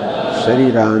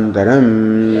शरीरान्तरम्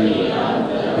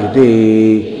इति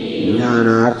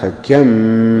ज्ञानार्थक्यम्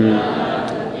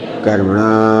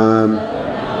कर्मणां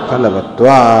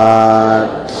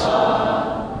फलवत्वात्.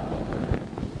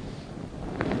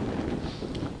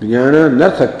 Jnana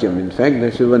anarthakyam. In fact,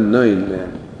 there should be one na in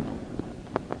there.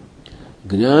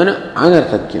 Jnana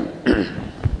anarthakyam.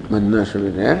 One na should be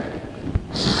there.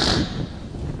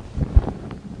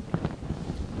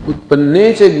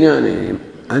 Utpanne cha jnane.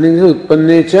 And in the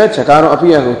utpanne cha chakaro api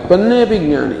yas. Utpanne api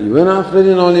jnane. Even after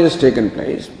the knowledge has taken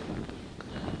place.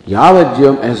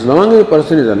 Yavajyam, as long as a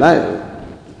person is alive.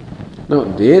 Now,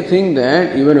 they think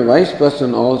that even a wise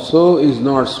person also is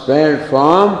not spared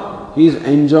from his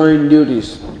enjoined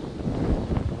duties.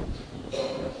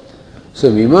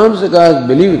 So Mimamsakas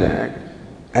believe that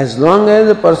as long as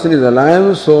the person is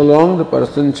alive, so long the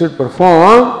person should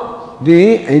perform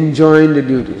the enjoined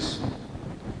duties.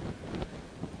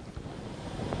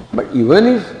 But even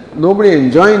if nobody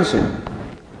enjoins him,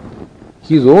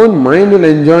 his own mind will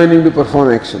enjoin him to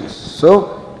perform actions.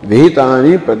 So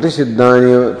Vihitani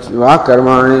Pratisiddhani Va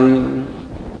Karmani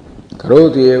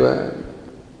Karoti Eva.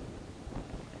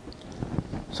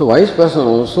 So wise person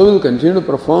also will continue to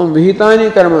perform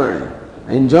Vihitani Karmani,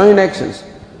 enjoined actions.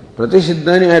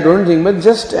 Pratisiddhani I don't think, but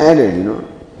just added,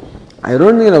 I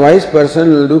don't think a wise person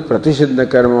will do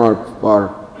Pratisiddha Karma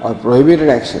or prohibited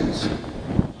actions.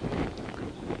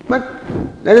 But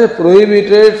that is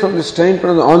prohibited from the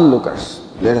standpoint of the onlookers,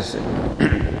 let us say.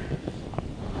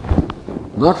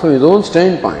 Not from his own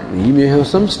standpoint. He may have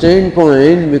some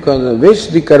standpoint because of which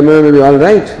the karma may be all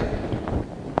right.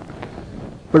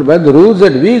 But by the rules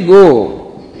that we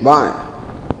go by,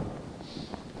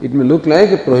 it may look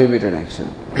like a prohibited action,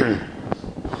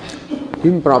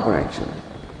 improper action.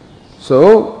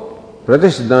 So,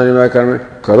 Pratisiddhani karma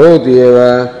karoti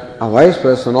eva. A wise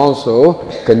person also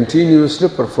continues to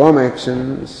perform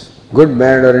actions, good,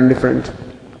 bad or indifferent.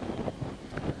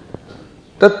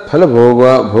 Tat phala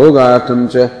bhogartham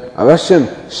cha avasyam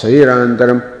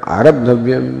sharirantaram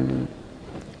arabdhavyam.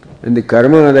 And the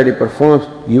karma that he performs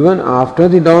even after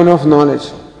the dawn of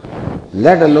knowledge,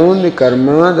 let alone the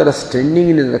karma that are standing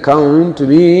in his account to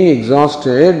be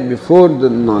exhausted before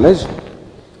the knowledge,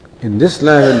 in this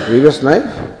life and previous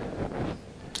life.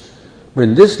 But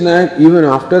in this life, even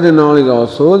after the knowledge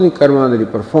also, the karma that he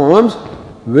performs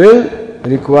will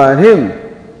require him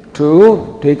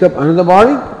to take up another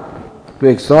body to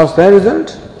exhaust that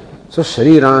result. So,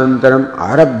 sharirantaram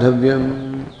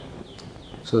arabdhavyam.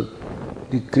 So,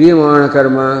 the kriyamana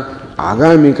karma,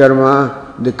 agami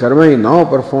karma, the karma he now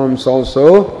performs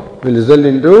also will result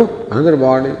into another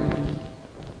body.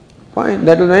 Fine,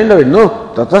 that will the end of it.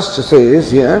 No, Tatascha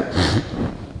says here,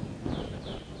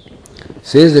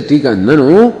 says the Tika,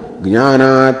 Nanu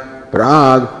Jnanat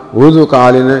Prag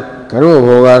Udhukalina Karma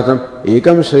Bhogartham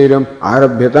Ekam Shariram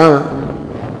Arabhyata.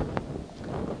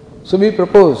 So we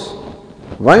propose,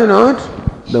 why not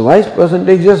the wise person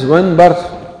takes just one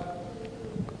birth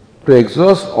to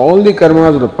exhaust all the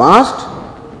karmas of the past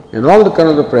and all the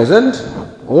karmas of the present,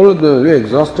 all of them will be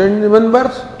exhausted in one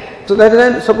birth. So that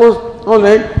then, suppose, all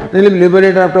right, they will be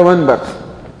liberated after one birth,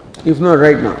 if not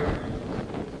right now.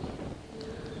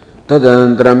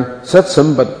 Tadantaram sat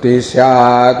sampatti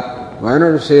syat. Why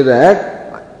not say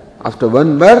that after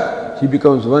one birth he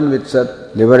becomes one with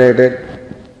sat, liberated?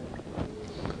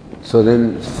 So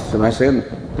then,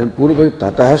 then Purva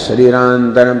tatah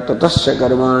sharirantaram tatasya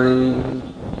karmani.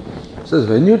 Says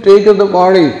when you take up the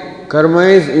body, karma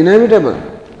is inevitable.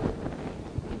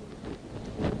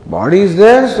 Body is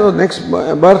there, so next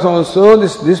birth also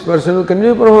this person will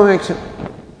continue to perform action.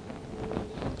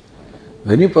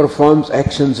 When he performs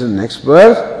actions in next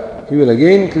birth, he will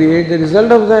again create the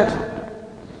result of that,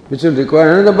 which will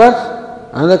require another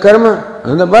birth, another karma,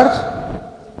 another birth.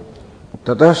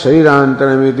 Tata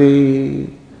sharirantaramiti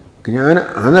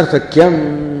jnana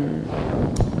anarthakyam.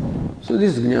 So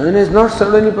this jnana is not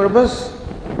served any purpose.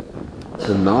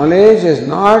 The knowledge has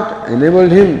not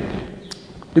enabled him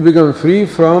to become free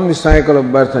from the cycle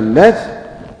of birth and death,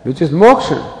 which is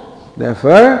moksha.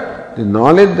 Therefore, the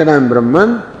knowledge that I am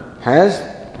Brahman has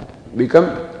become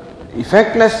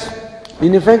effectless,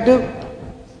 ineffective.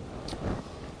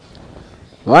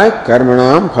 Why?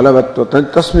 Karmanam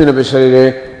phalavatva tasminapi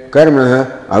sharire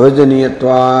karmana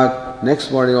avajaniyatvat.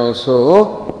 Next body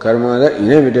also, karma is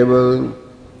inevitable.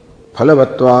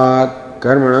 Phalavatvat,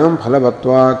 karmanam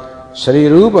phalavatvat,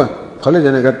 sharirupa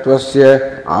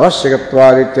phalajanagatvasya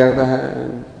avasyakatvat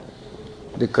ityartha.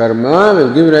 The karma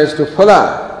will give rise to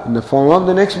phala in the form of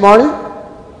the next body.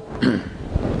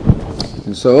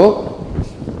 And so,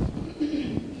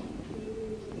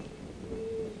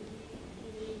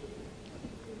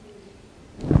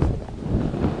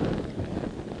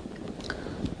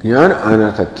 Jnana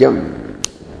anarthakyam.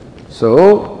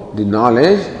 So, the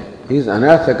knowledge is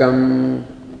anarthakam,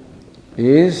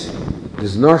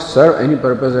 does not serve any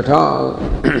purpose at all.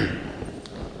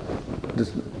 The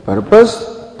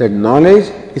purpose that knowledge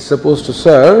is supposed to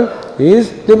serve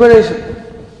is liberation.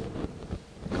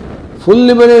 Full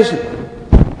liberation.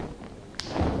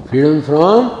 Freedom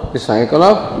from the cycle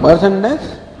of birth and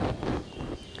death.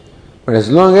 But as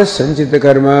long as sanchita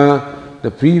karma, the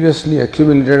previously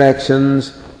accumulated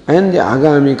actions, and the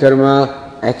agami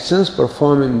karma, actions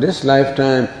performed in this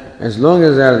lifetime, as long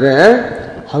as they are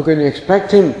there, how can you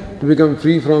expect him to become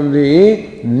free from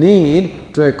the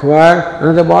need to acquire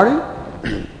another body?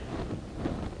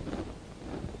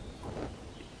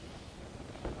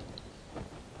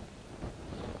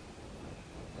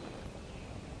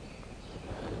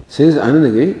 Says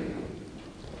Anandagiri,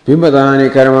 Vimadani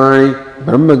karmani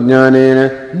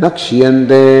brahmajnanena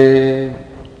nakshiyante.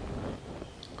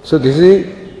 So this is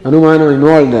Anumana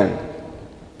involved there.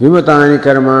 Vimatani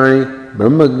karmani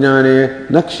brahmajnane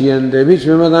nakshiyante. Which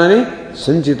vimatani?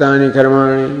 Sanchitani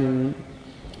karmani.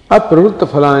 Apravutta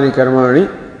phalani karmani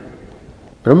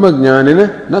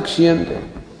brahmajnanena nakshiyante.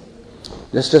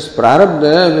 Just as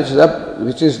prarabdha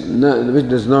which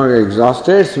does not get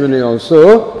exhausted, similarly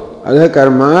also other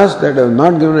karmas that have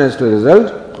not given rise to a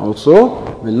result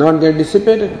also will not get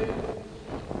dissipated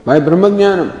by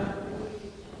brahmajnanam.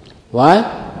 Why?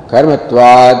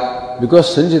 Karmatvad.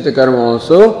 Because sanchita karma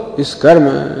also is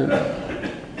karma.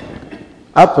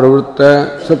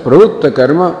 Apravutta. So pravutta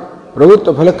karma,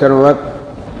 pravutta phala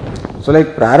karma. So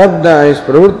like prarabdha is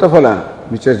pravutta phala,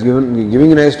 which is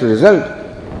giving rise to result.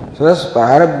 So thus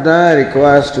prarabdha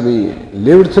requires to be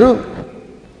lived through.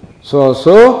 So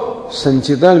also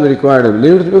sanchita will be required to be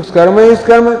lived through. Karma is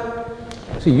karma.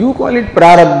 So you call it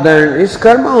prarabdha, it's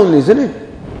karma only, isn't it?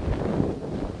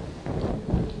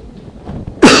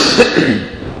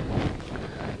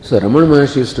 So Ramana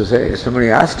Maharshi used to say, somebody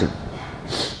asked him,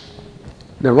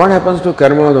 then what happens to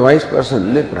karma of the wise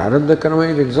person? The prarabdha karma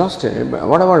is exhausted. But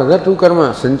what about other two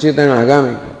karma, sanchita and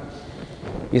agami?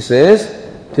 He says,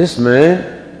 this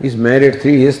man is married,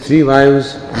 he has three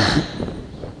wives.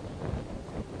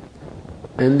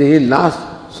 And the last,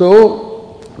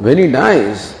 so when he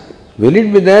dies, will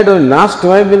it be that or last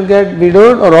wife will get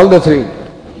widowed or all the three?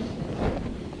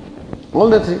 All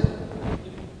the three.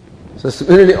 So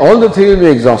similarly, all the three will be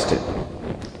exhausted.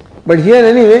 But here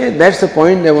anyway, that's the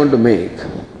point they want to make.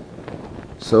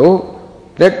 So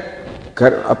they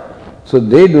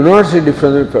do not see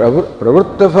difference between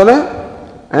pravritta phala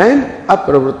and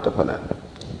apravritta phala.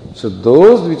 So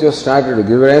those which have started to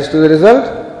give rise to the result,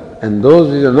 and those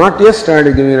which have not yet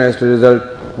started giving rise to result,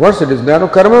 what's it? It's that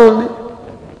of karma only.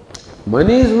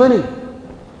 Money is money.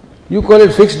 You call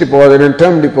it fixed deposit and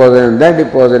term deposit and that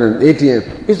deposit and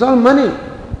ATM. It's all money.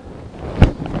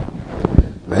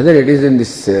 Whether it is in the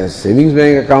savings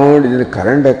bank account, it is in the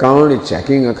current account, it's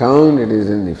checking account, it is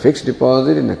in the fixed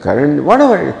deposit, in the current,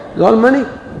 whatever it is, it's all money.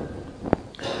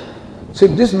 So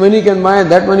if this money can buy,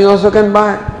 that money also can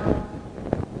buy.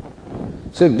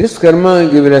 So if this karma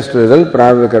gives rise to result,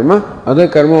 prarabdha karma, other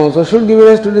karma also should give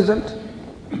rise to result.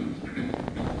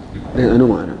 Then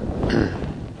Anumana.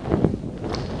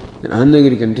 Then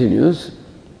Anandagiri continues,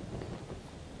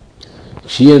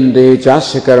 Kshiyante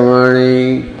chasya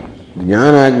karmani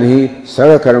jnanagni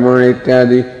sarva karmani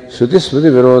ityadi shruti smriti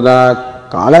virodat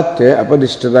kalatya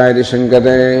apadishtata iti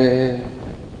shankate.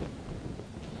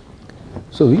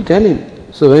 So we tell him,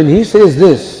 so when he says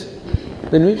this,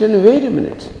 then we tell him, wait a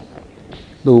minute.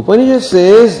 The Upanishad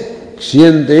says,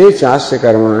 Kshiyante chasya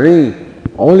karmani,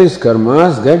 all his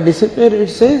karmas get dissipated, it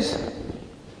says.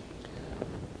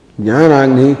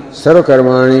 Jnanagni sarva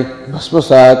karmani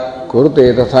bhasmasat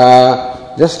kurte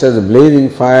tatha. Just as a blazing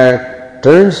fire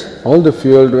turns all the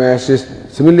fuel to ashes,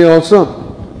 similarly also,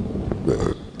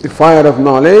 the fire of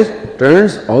knowledge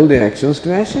turns all the actions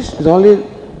to ashes.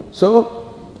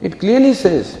 So, it clearly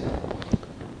says.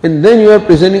 And then you are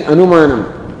presenting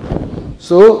Anumanam.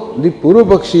 So, the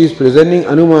Purvapakshi is presenting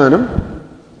Anumanam,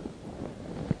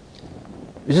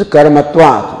 which is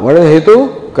karmatvat. What is the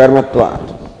hetu?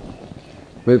 Karmatvat.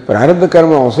 With prarabdha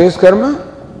karma also is karma,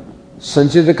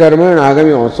 sanchita karma and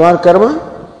agami also are karma.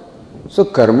 So,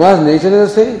 karma's nature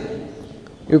is the same.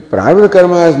 If prarabdha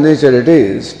karma's nature it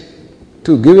is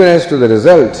to give rise to the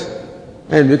result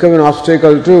and become an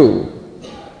obstacle to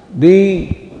the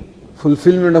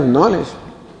fulfillment of knowledge,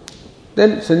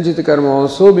 then sanchita karma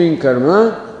also being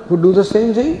karma would do the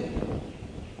same thing.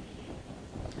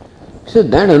 So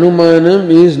that Anumanam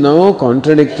is now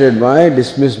contradicted by,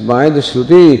 dismissed by the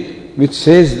Shruti, which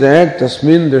says that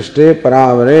Tasmin Drishte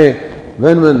Paravare,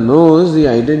 when one knows the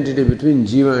identity between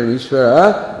Jiva and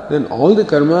Ishvara, then all the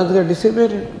karmas get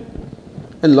dissipated.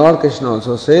 And Lord Krishna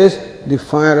also says, the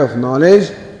fire of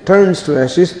knowledge turns to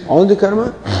ashes all the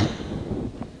karma.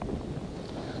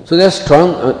 So they are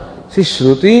strong. See,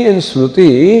 Shruti and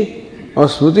Smruti, or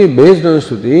Smruti based on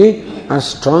Shruti, are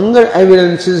stronger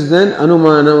evidences than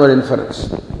Anumana or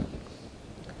inference.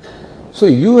 So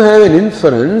you have an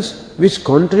inference which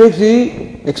contradicts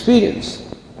the experience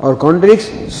or contradicts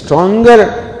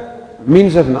stronger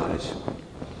means of knowledge.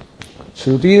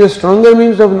 Shruti is a stronger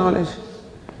means of knowledge.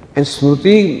 And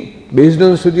Smruti, based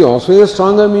on Shruti, also is a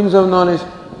stronger means of knowledge.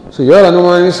 So your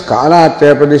Anuman is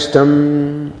Kalatya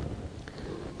Pradishtam.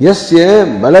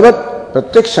 Yasya Balavat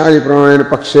Pratyakshadi Pramayana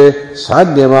Pakshe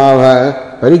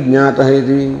Sadhyabhava Parijnata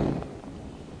Heti.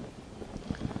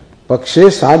 Pakshe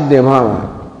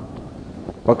Sadhyabhava.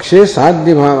 Pakshe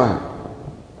Sadhyabhava.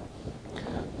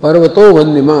 Parvato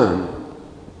Vandiman.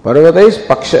 Parvata is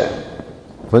Paksha.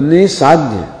 Vandi is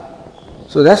Sadhya.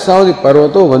 So that's how the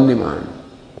Parvato Vandiman.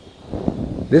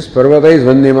 This Parvata is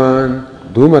Vandiman,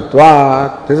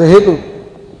 Dhumatvat, there is a Hetu.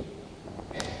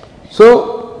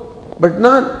 So, but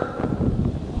not,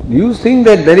 you think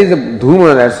that there is a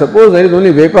Dhuma there, suppose there is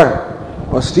only vapor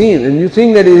or steam and you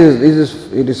think that it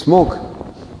is smoke.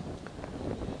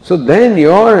 So then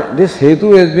this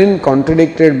Hetu has been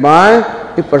contradicted by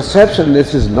a perception,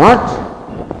 this is not,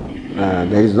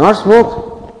 there is not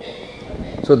smoke.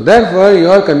 So therefore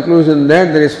your conclusion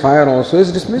that there is fire also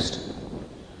is dismissed.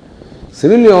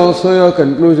 Similarly also your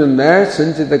conclusion that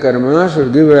Sanchita Karma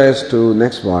should give rise to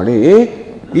next body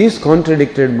is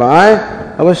contradicted by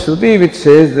our Shruti which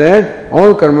says that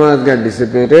all karmas get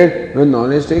dissipated when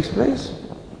knowledge takes place.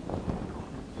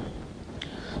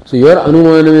 So your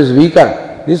Anumanam is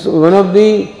weaker. This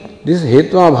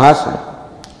Hetva Abhasa.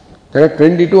 There are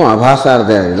 22 Abhasa are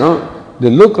there, They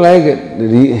look like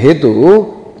Hetu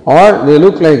or they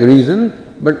look like reason,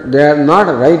 but they are not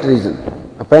right reason,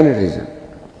 apparent reason.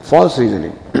 False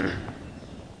reasoning.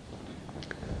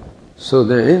 So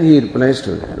then he replies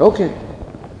to that. Okay.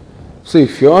 So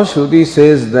if your Shruti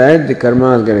says that the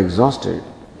karmas get exhausted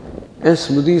and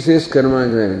Smruti says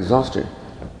karmas get exhausted,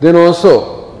 then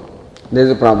also there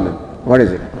is a problem. What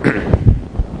is it?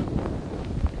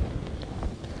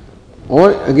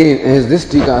 Or again, as this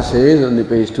Tika says on the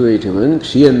page 281,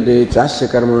 Kshiyante chasya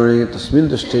karmane tasmin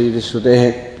tushte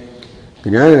shrutehe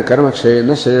jnana karma kshay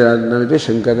na sharirad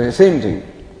shankare. Same thing.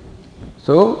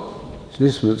 So,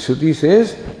 this Shruti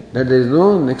says that there is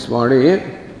no next body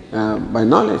by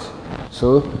knowledge.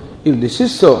 So, if this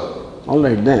is so,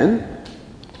 alright then,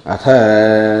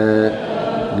 atha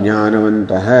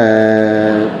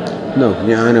jnanavantaha no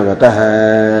jnanavatah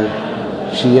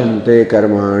kshiyante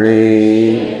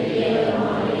karmane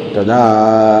tada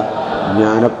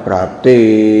jnana prapte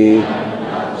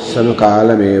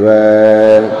samakalameva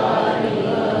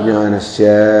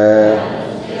jnanasya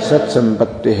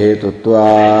सत्संपत्ति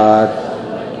हेतुत्वात्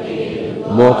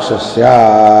मोक्ष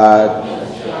स्यात्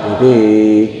इति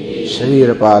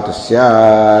शरीरपात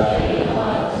स्यात्.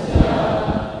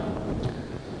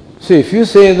 So if you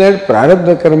say that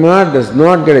prarabdha karma does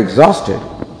not get exhausted,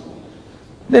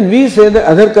 then we say that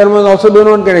other karmas also do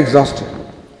not get exhausted.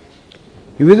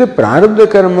 If the prarabdha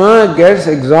karma gets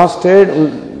exhausted,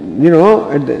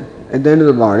 at the end of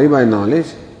the body by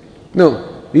knowledge, no.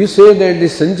 You say that the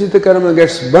sanchita karma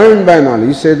gets burned by knowledge.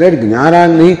 You say that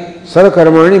jnaragni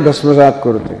sarvakarmani bhasmasat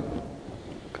kurte.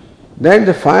 That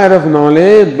the fire of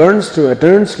knowledge turns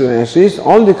to ashes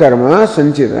all the karma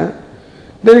sanchita.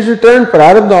 Then it should turn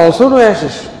prarabdha also to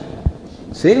ashes.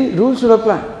 Same rule should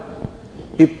apply.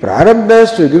 If prarabdha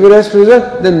is to give rise to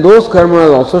result, then those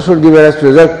karmas also should give rise to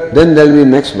result. Then there will be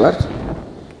next birth.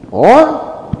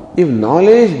 Or if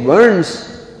knowledge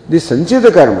burns the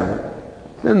sanchita karma,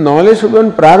 then knowledge should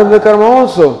burn prarabdha karma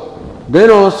also. Then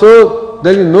also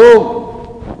there will be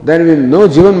no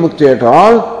jivan mukti at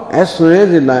all. As soon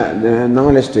as the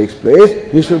knowledge takes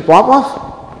place, he should pop off.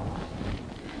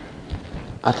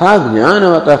 Atha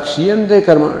jnanavata kshiyante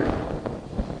karmani.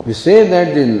 We say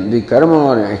that the karma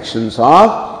or actions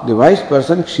of the wise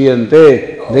person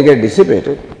kshiyante, they get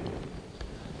dissipated.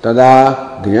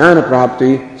 Tada jnana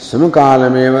prapti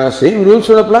samakalameva, same rule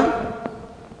should apply.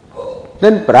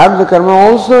 Then prarabdha karma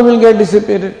also will get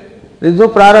dissipated. There is no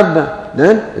prarabdha.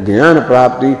 Then jnana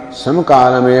prapti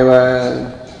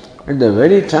samakalameva. At the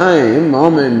very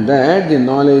moment that the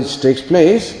knowledge takes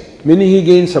place, meaning he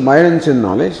gains abidance in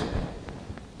knowledge,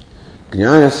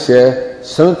 jnanasya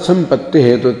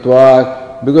satsampatti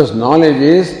hetutvat, because knowledge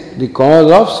is the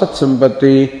cause of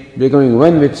satsampatti, becoming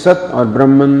one with Sat or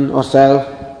Brahman or Self.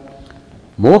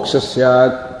 Moksha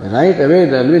syat, right away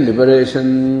there will be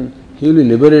liberation. he will be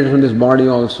liberated from this body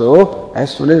also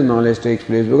as soon as knowledge takes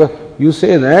place. Because you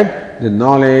say that the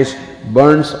knowledge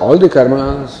burns all the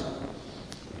karmas.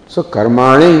 So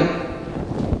karmani,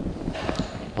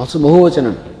 also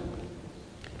bahuvachanam.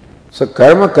 So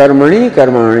karma karmani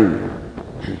karmani.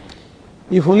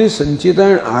 If only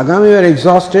sanchita and agami were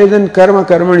exhausted, then karma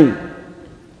karmani.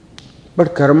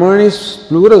 But karmani is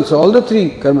plural, so all the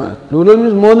three karma. Plural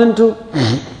means more than two.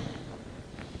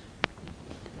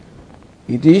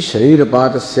 Iti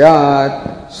sharirapata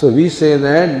syat. So we say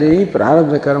that the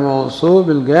prarabdha karma also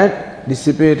will get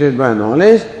dissipated by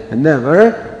knowledge, and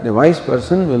therefore the wise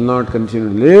person will not continue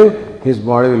to live, his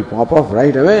body will pop off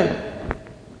right away.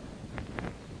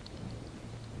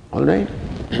 Alright?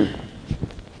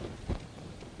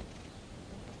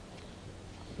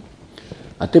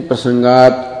 Ati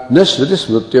prasangat na shruti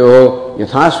smrutyo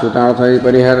yatha shrutarthai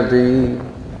pariharati.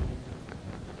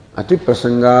 Ati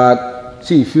prasangat.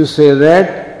 See, if you say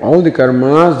that all the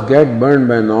karmas get burned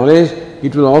by knowledge,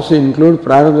 it will also include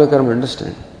prarabdha karma,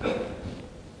 understand?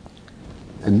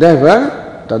 And therefore,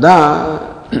 tada.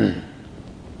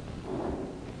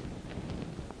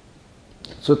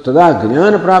 So tada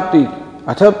jnana prapti,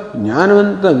 athap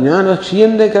jnanavanta jnana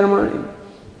kshiyante karmani.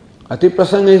 Ati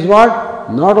prasanga is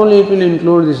what? Not only it will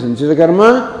include the sanchita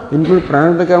karma, include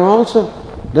prarabdha karma also.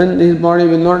 Then his body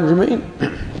will not remain.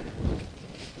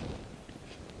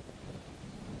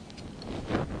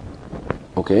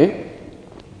 Okay.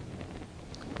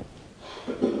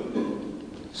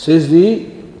 Says the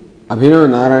Abhinav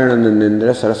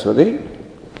Narayananandendra Saraswati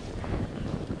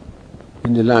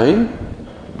in the line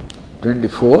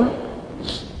 24.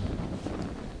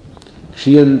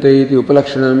 Kshiyante iti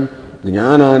upalakshanam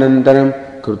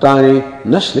jnananantaram krutani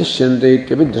nashlishyante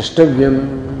ityapi drashtavyam.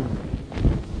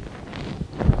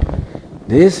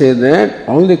 They say that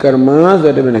all the karmas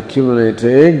that have been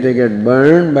accumulated, they get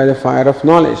burned by the fire of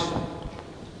knowledge.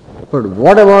 But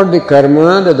what about the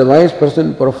karma that the wise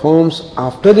person performs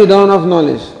after the dawn of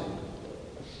knowledge?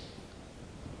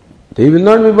 They will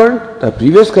not be burnt. The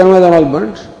previous karmas are all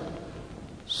burnt.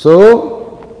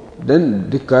 So, then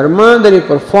the karma that he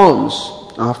performs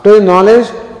after the knowledge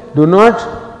do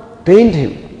not taint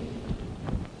him.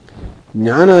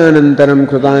 Jnana anantaram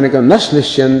krutanikam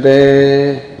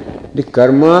nashlishyante. The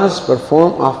karmas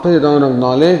performed after the dawn of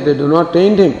knowledge, they do not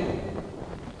taint him.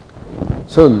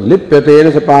 So,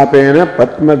 lipyatena sapapena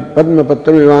padma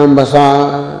patram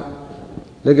ivambasa.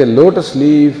 Like a lotus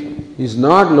leaf is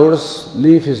not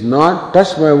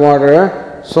touched by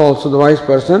water, so also the wise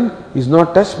person is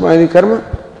not touched by the karma.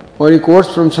 Or he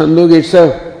quotes from Chandogya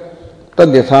itself,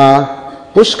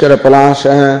 tadyatha pushkara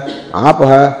palasha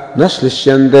apaha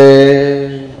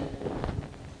nashlishyante.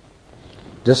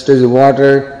 Just as the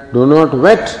water do not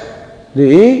wet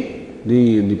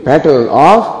the petal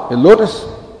of a lotus.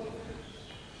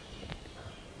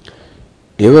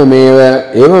 Evam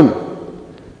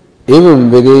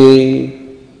vidi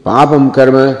papam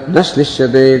karma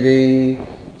nashlishyate.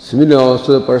 Similarly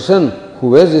also the person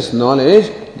who has this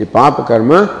knowledge, the papa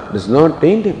karma does not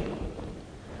taint him.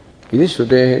 Iti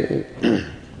shrutehe.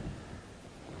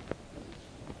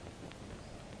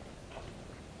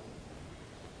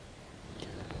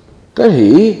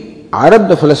 Tarhi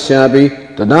arabdha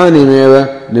phalasyapi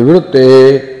tadanimeva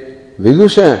nivrutte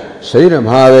vidusha sharira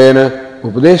bhavena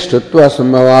Upadeshtutva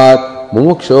sambhavat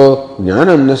mumuksho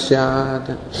jnanam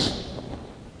nasyat.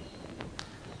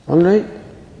 Alright?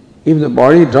 If the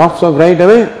body drops off right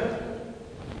away,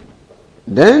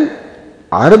 then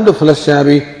arabdha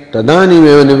phalasyapi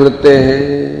tadanimeva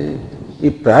nivrutte.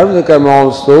 If prarabdha karma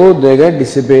also they get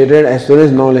dissipated as soon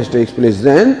as knowledge takes place,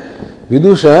 then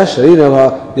vidusha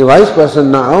sharirabha, the wise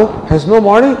person now has no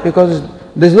body because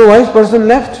there is no wise person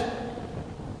left.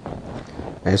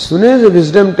 As soon as the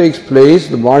wisdom takes place,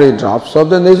 the body drops off,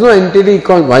 then there is no entity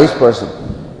called wise person.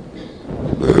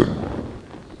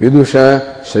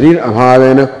 Vidusha sharir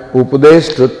abhavena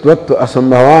upadeshtutva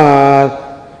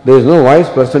asambhavat. There is no wise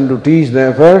person to teach,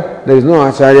 therefore there is no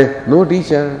acharya, no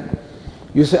teacher.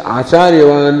 You say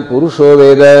acharyavan purusho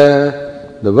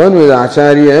veda. The one with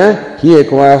acharya, he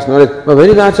acquires knowledge. But where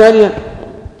is acharya?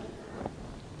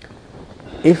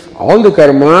 If all the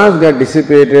karmas get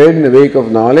dissipated in the wake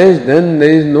of knowledge, then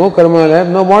there is no karma left,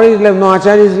 no body is left, no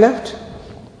acharya is left.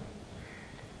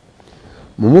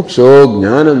 Mumuksho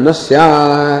jnanam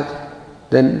nasyat.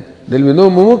 Then there will be no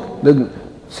mumuk.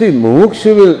 See,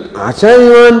 mumukshu will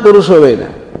acharyavan purusho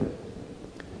veda.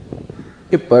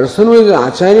 A person who is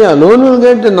acharya alone will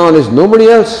get the knowledge, nobody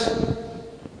else.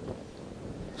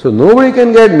 So nobody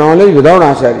can get knowledge without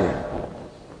acharya.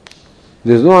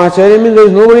 There is no acharya means there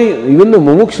is nobody, even the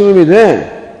mumukshu will be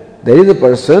there. there is a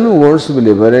person who wants to be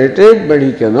liberated, but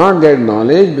he cannot get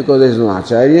knowledge because there is no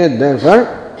acharya. Therefore,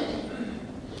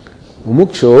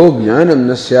 mumuksho jnanam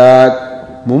nasyat.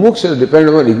 Mumuksha depend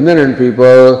on ignorant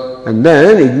people, and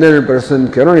then ignorant person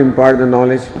cannot impart the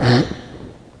knowledge.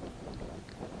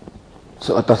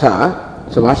 So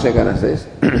tatha, so Bhashyakara says,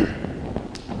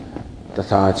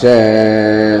 तथा च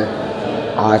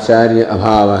आचार्य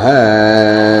अभावः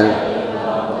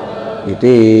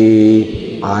इति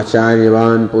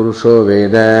आचार्यवान पुरुषो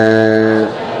वेद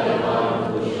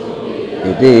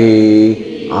इति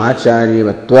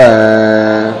आचार्यवत्व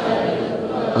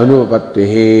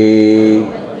अनुपत्तिः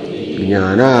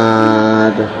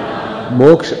ज्ञानात्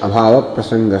मोक्ष अभाव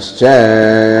प्रसंगश्च.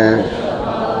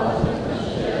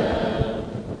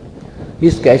 He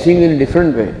is catching in a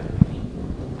different way.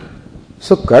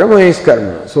 So karma is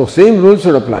karma. So same rule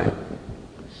should apply.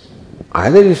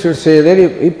 Either you should say that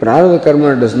if prarabdha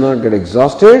karma does not get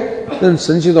exhausted, then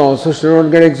sanchita also should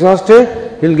not get exhausted.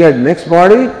 He'll get next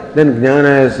body, then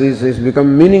jnana is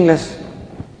become meaningless.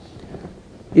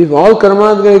 If all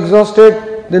karmas get exhausted,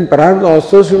 then prarabdha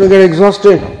also should get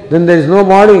exhausted. Then there is no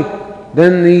body.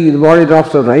 Then the body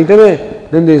drops right away.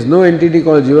 Then there is no entity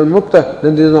called Jivan Mukta.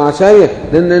 Then there is no acharya.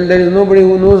 Then there is nobody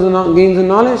who knows gains the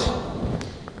knowledge.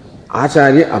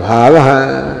 Acharya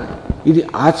abhavaha iti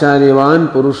acharyavan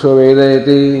purusho veda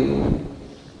iti.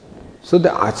 So the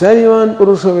acharyavan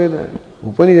purusho veda.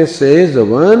 Upanishad says the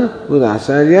one who is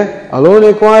acharya alone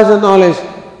acquires the knowledge,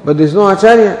 but there is no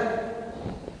acharya.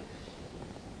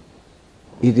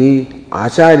 Iti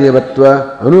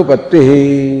acharyavatva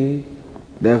anupattihi.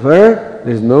 Therefore,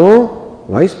 there is no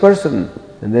wise person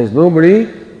and there is nobody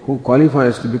who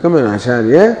qualifies to become an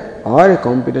acharya or a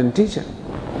competent teacher.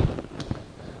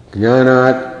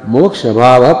 Jnanat moksha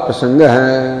bhava prasanga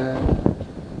hai.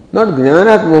 Not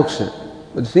jnanat moksha.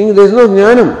 But the thing is, there is no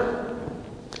jnanam.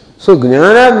 So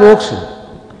jnanat moksha.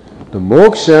 The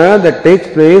moksha that takes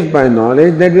place by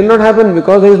knowledge, that will not happen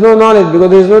because there is no knowledge, because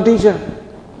there is no teacher.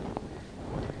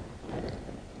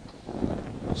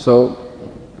 So,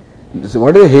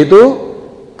 what is hetu?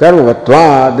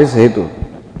 Karmavatva, this hetu.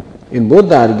 In both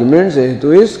the arguments,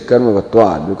 hetu is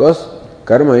karmavatva, because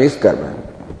karma is karma.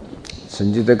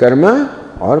 Sanjita karma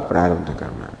or prarabdha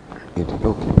karma.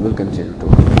 Okay, we'll continue.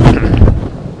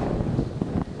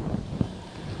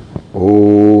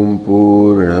 Om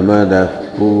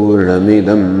Purnamadah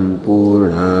Purnamidam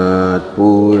Purnat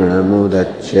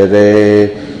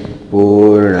Purnamudachyate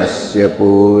Purnasya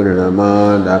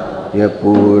Purnamadapya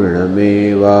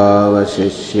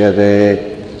Purnamevavashishyate.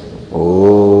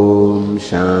 Om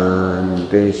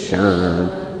Shanti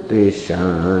Shanti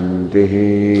Shanti.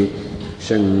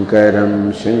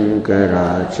 Shankaram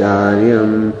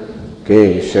Shankaracharyam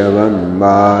Keshavam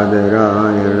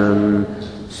Badarayanam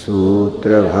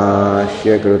Sutra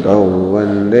Bhashya Krutau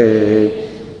Vande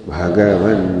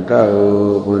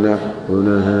Bhagavantau Punah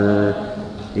Punah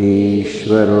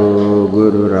Ishvaro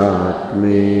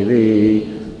Gururatmeri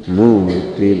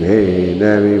Murti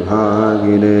Bheda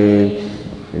Vibhagine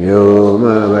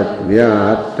Vyomavat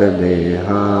Vyapta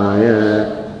Dehaya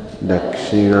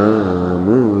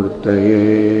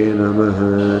Dakshinamurtaye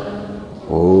Namaha.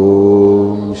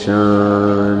 Om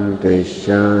Shanti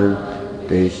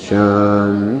Shanti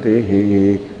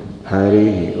Shanti.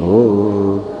 Hari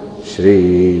Om. Shri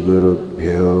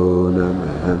Gurubhyo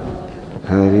Namaha.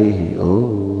 Hari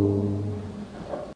Om.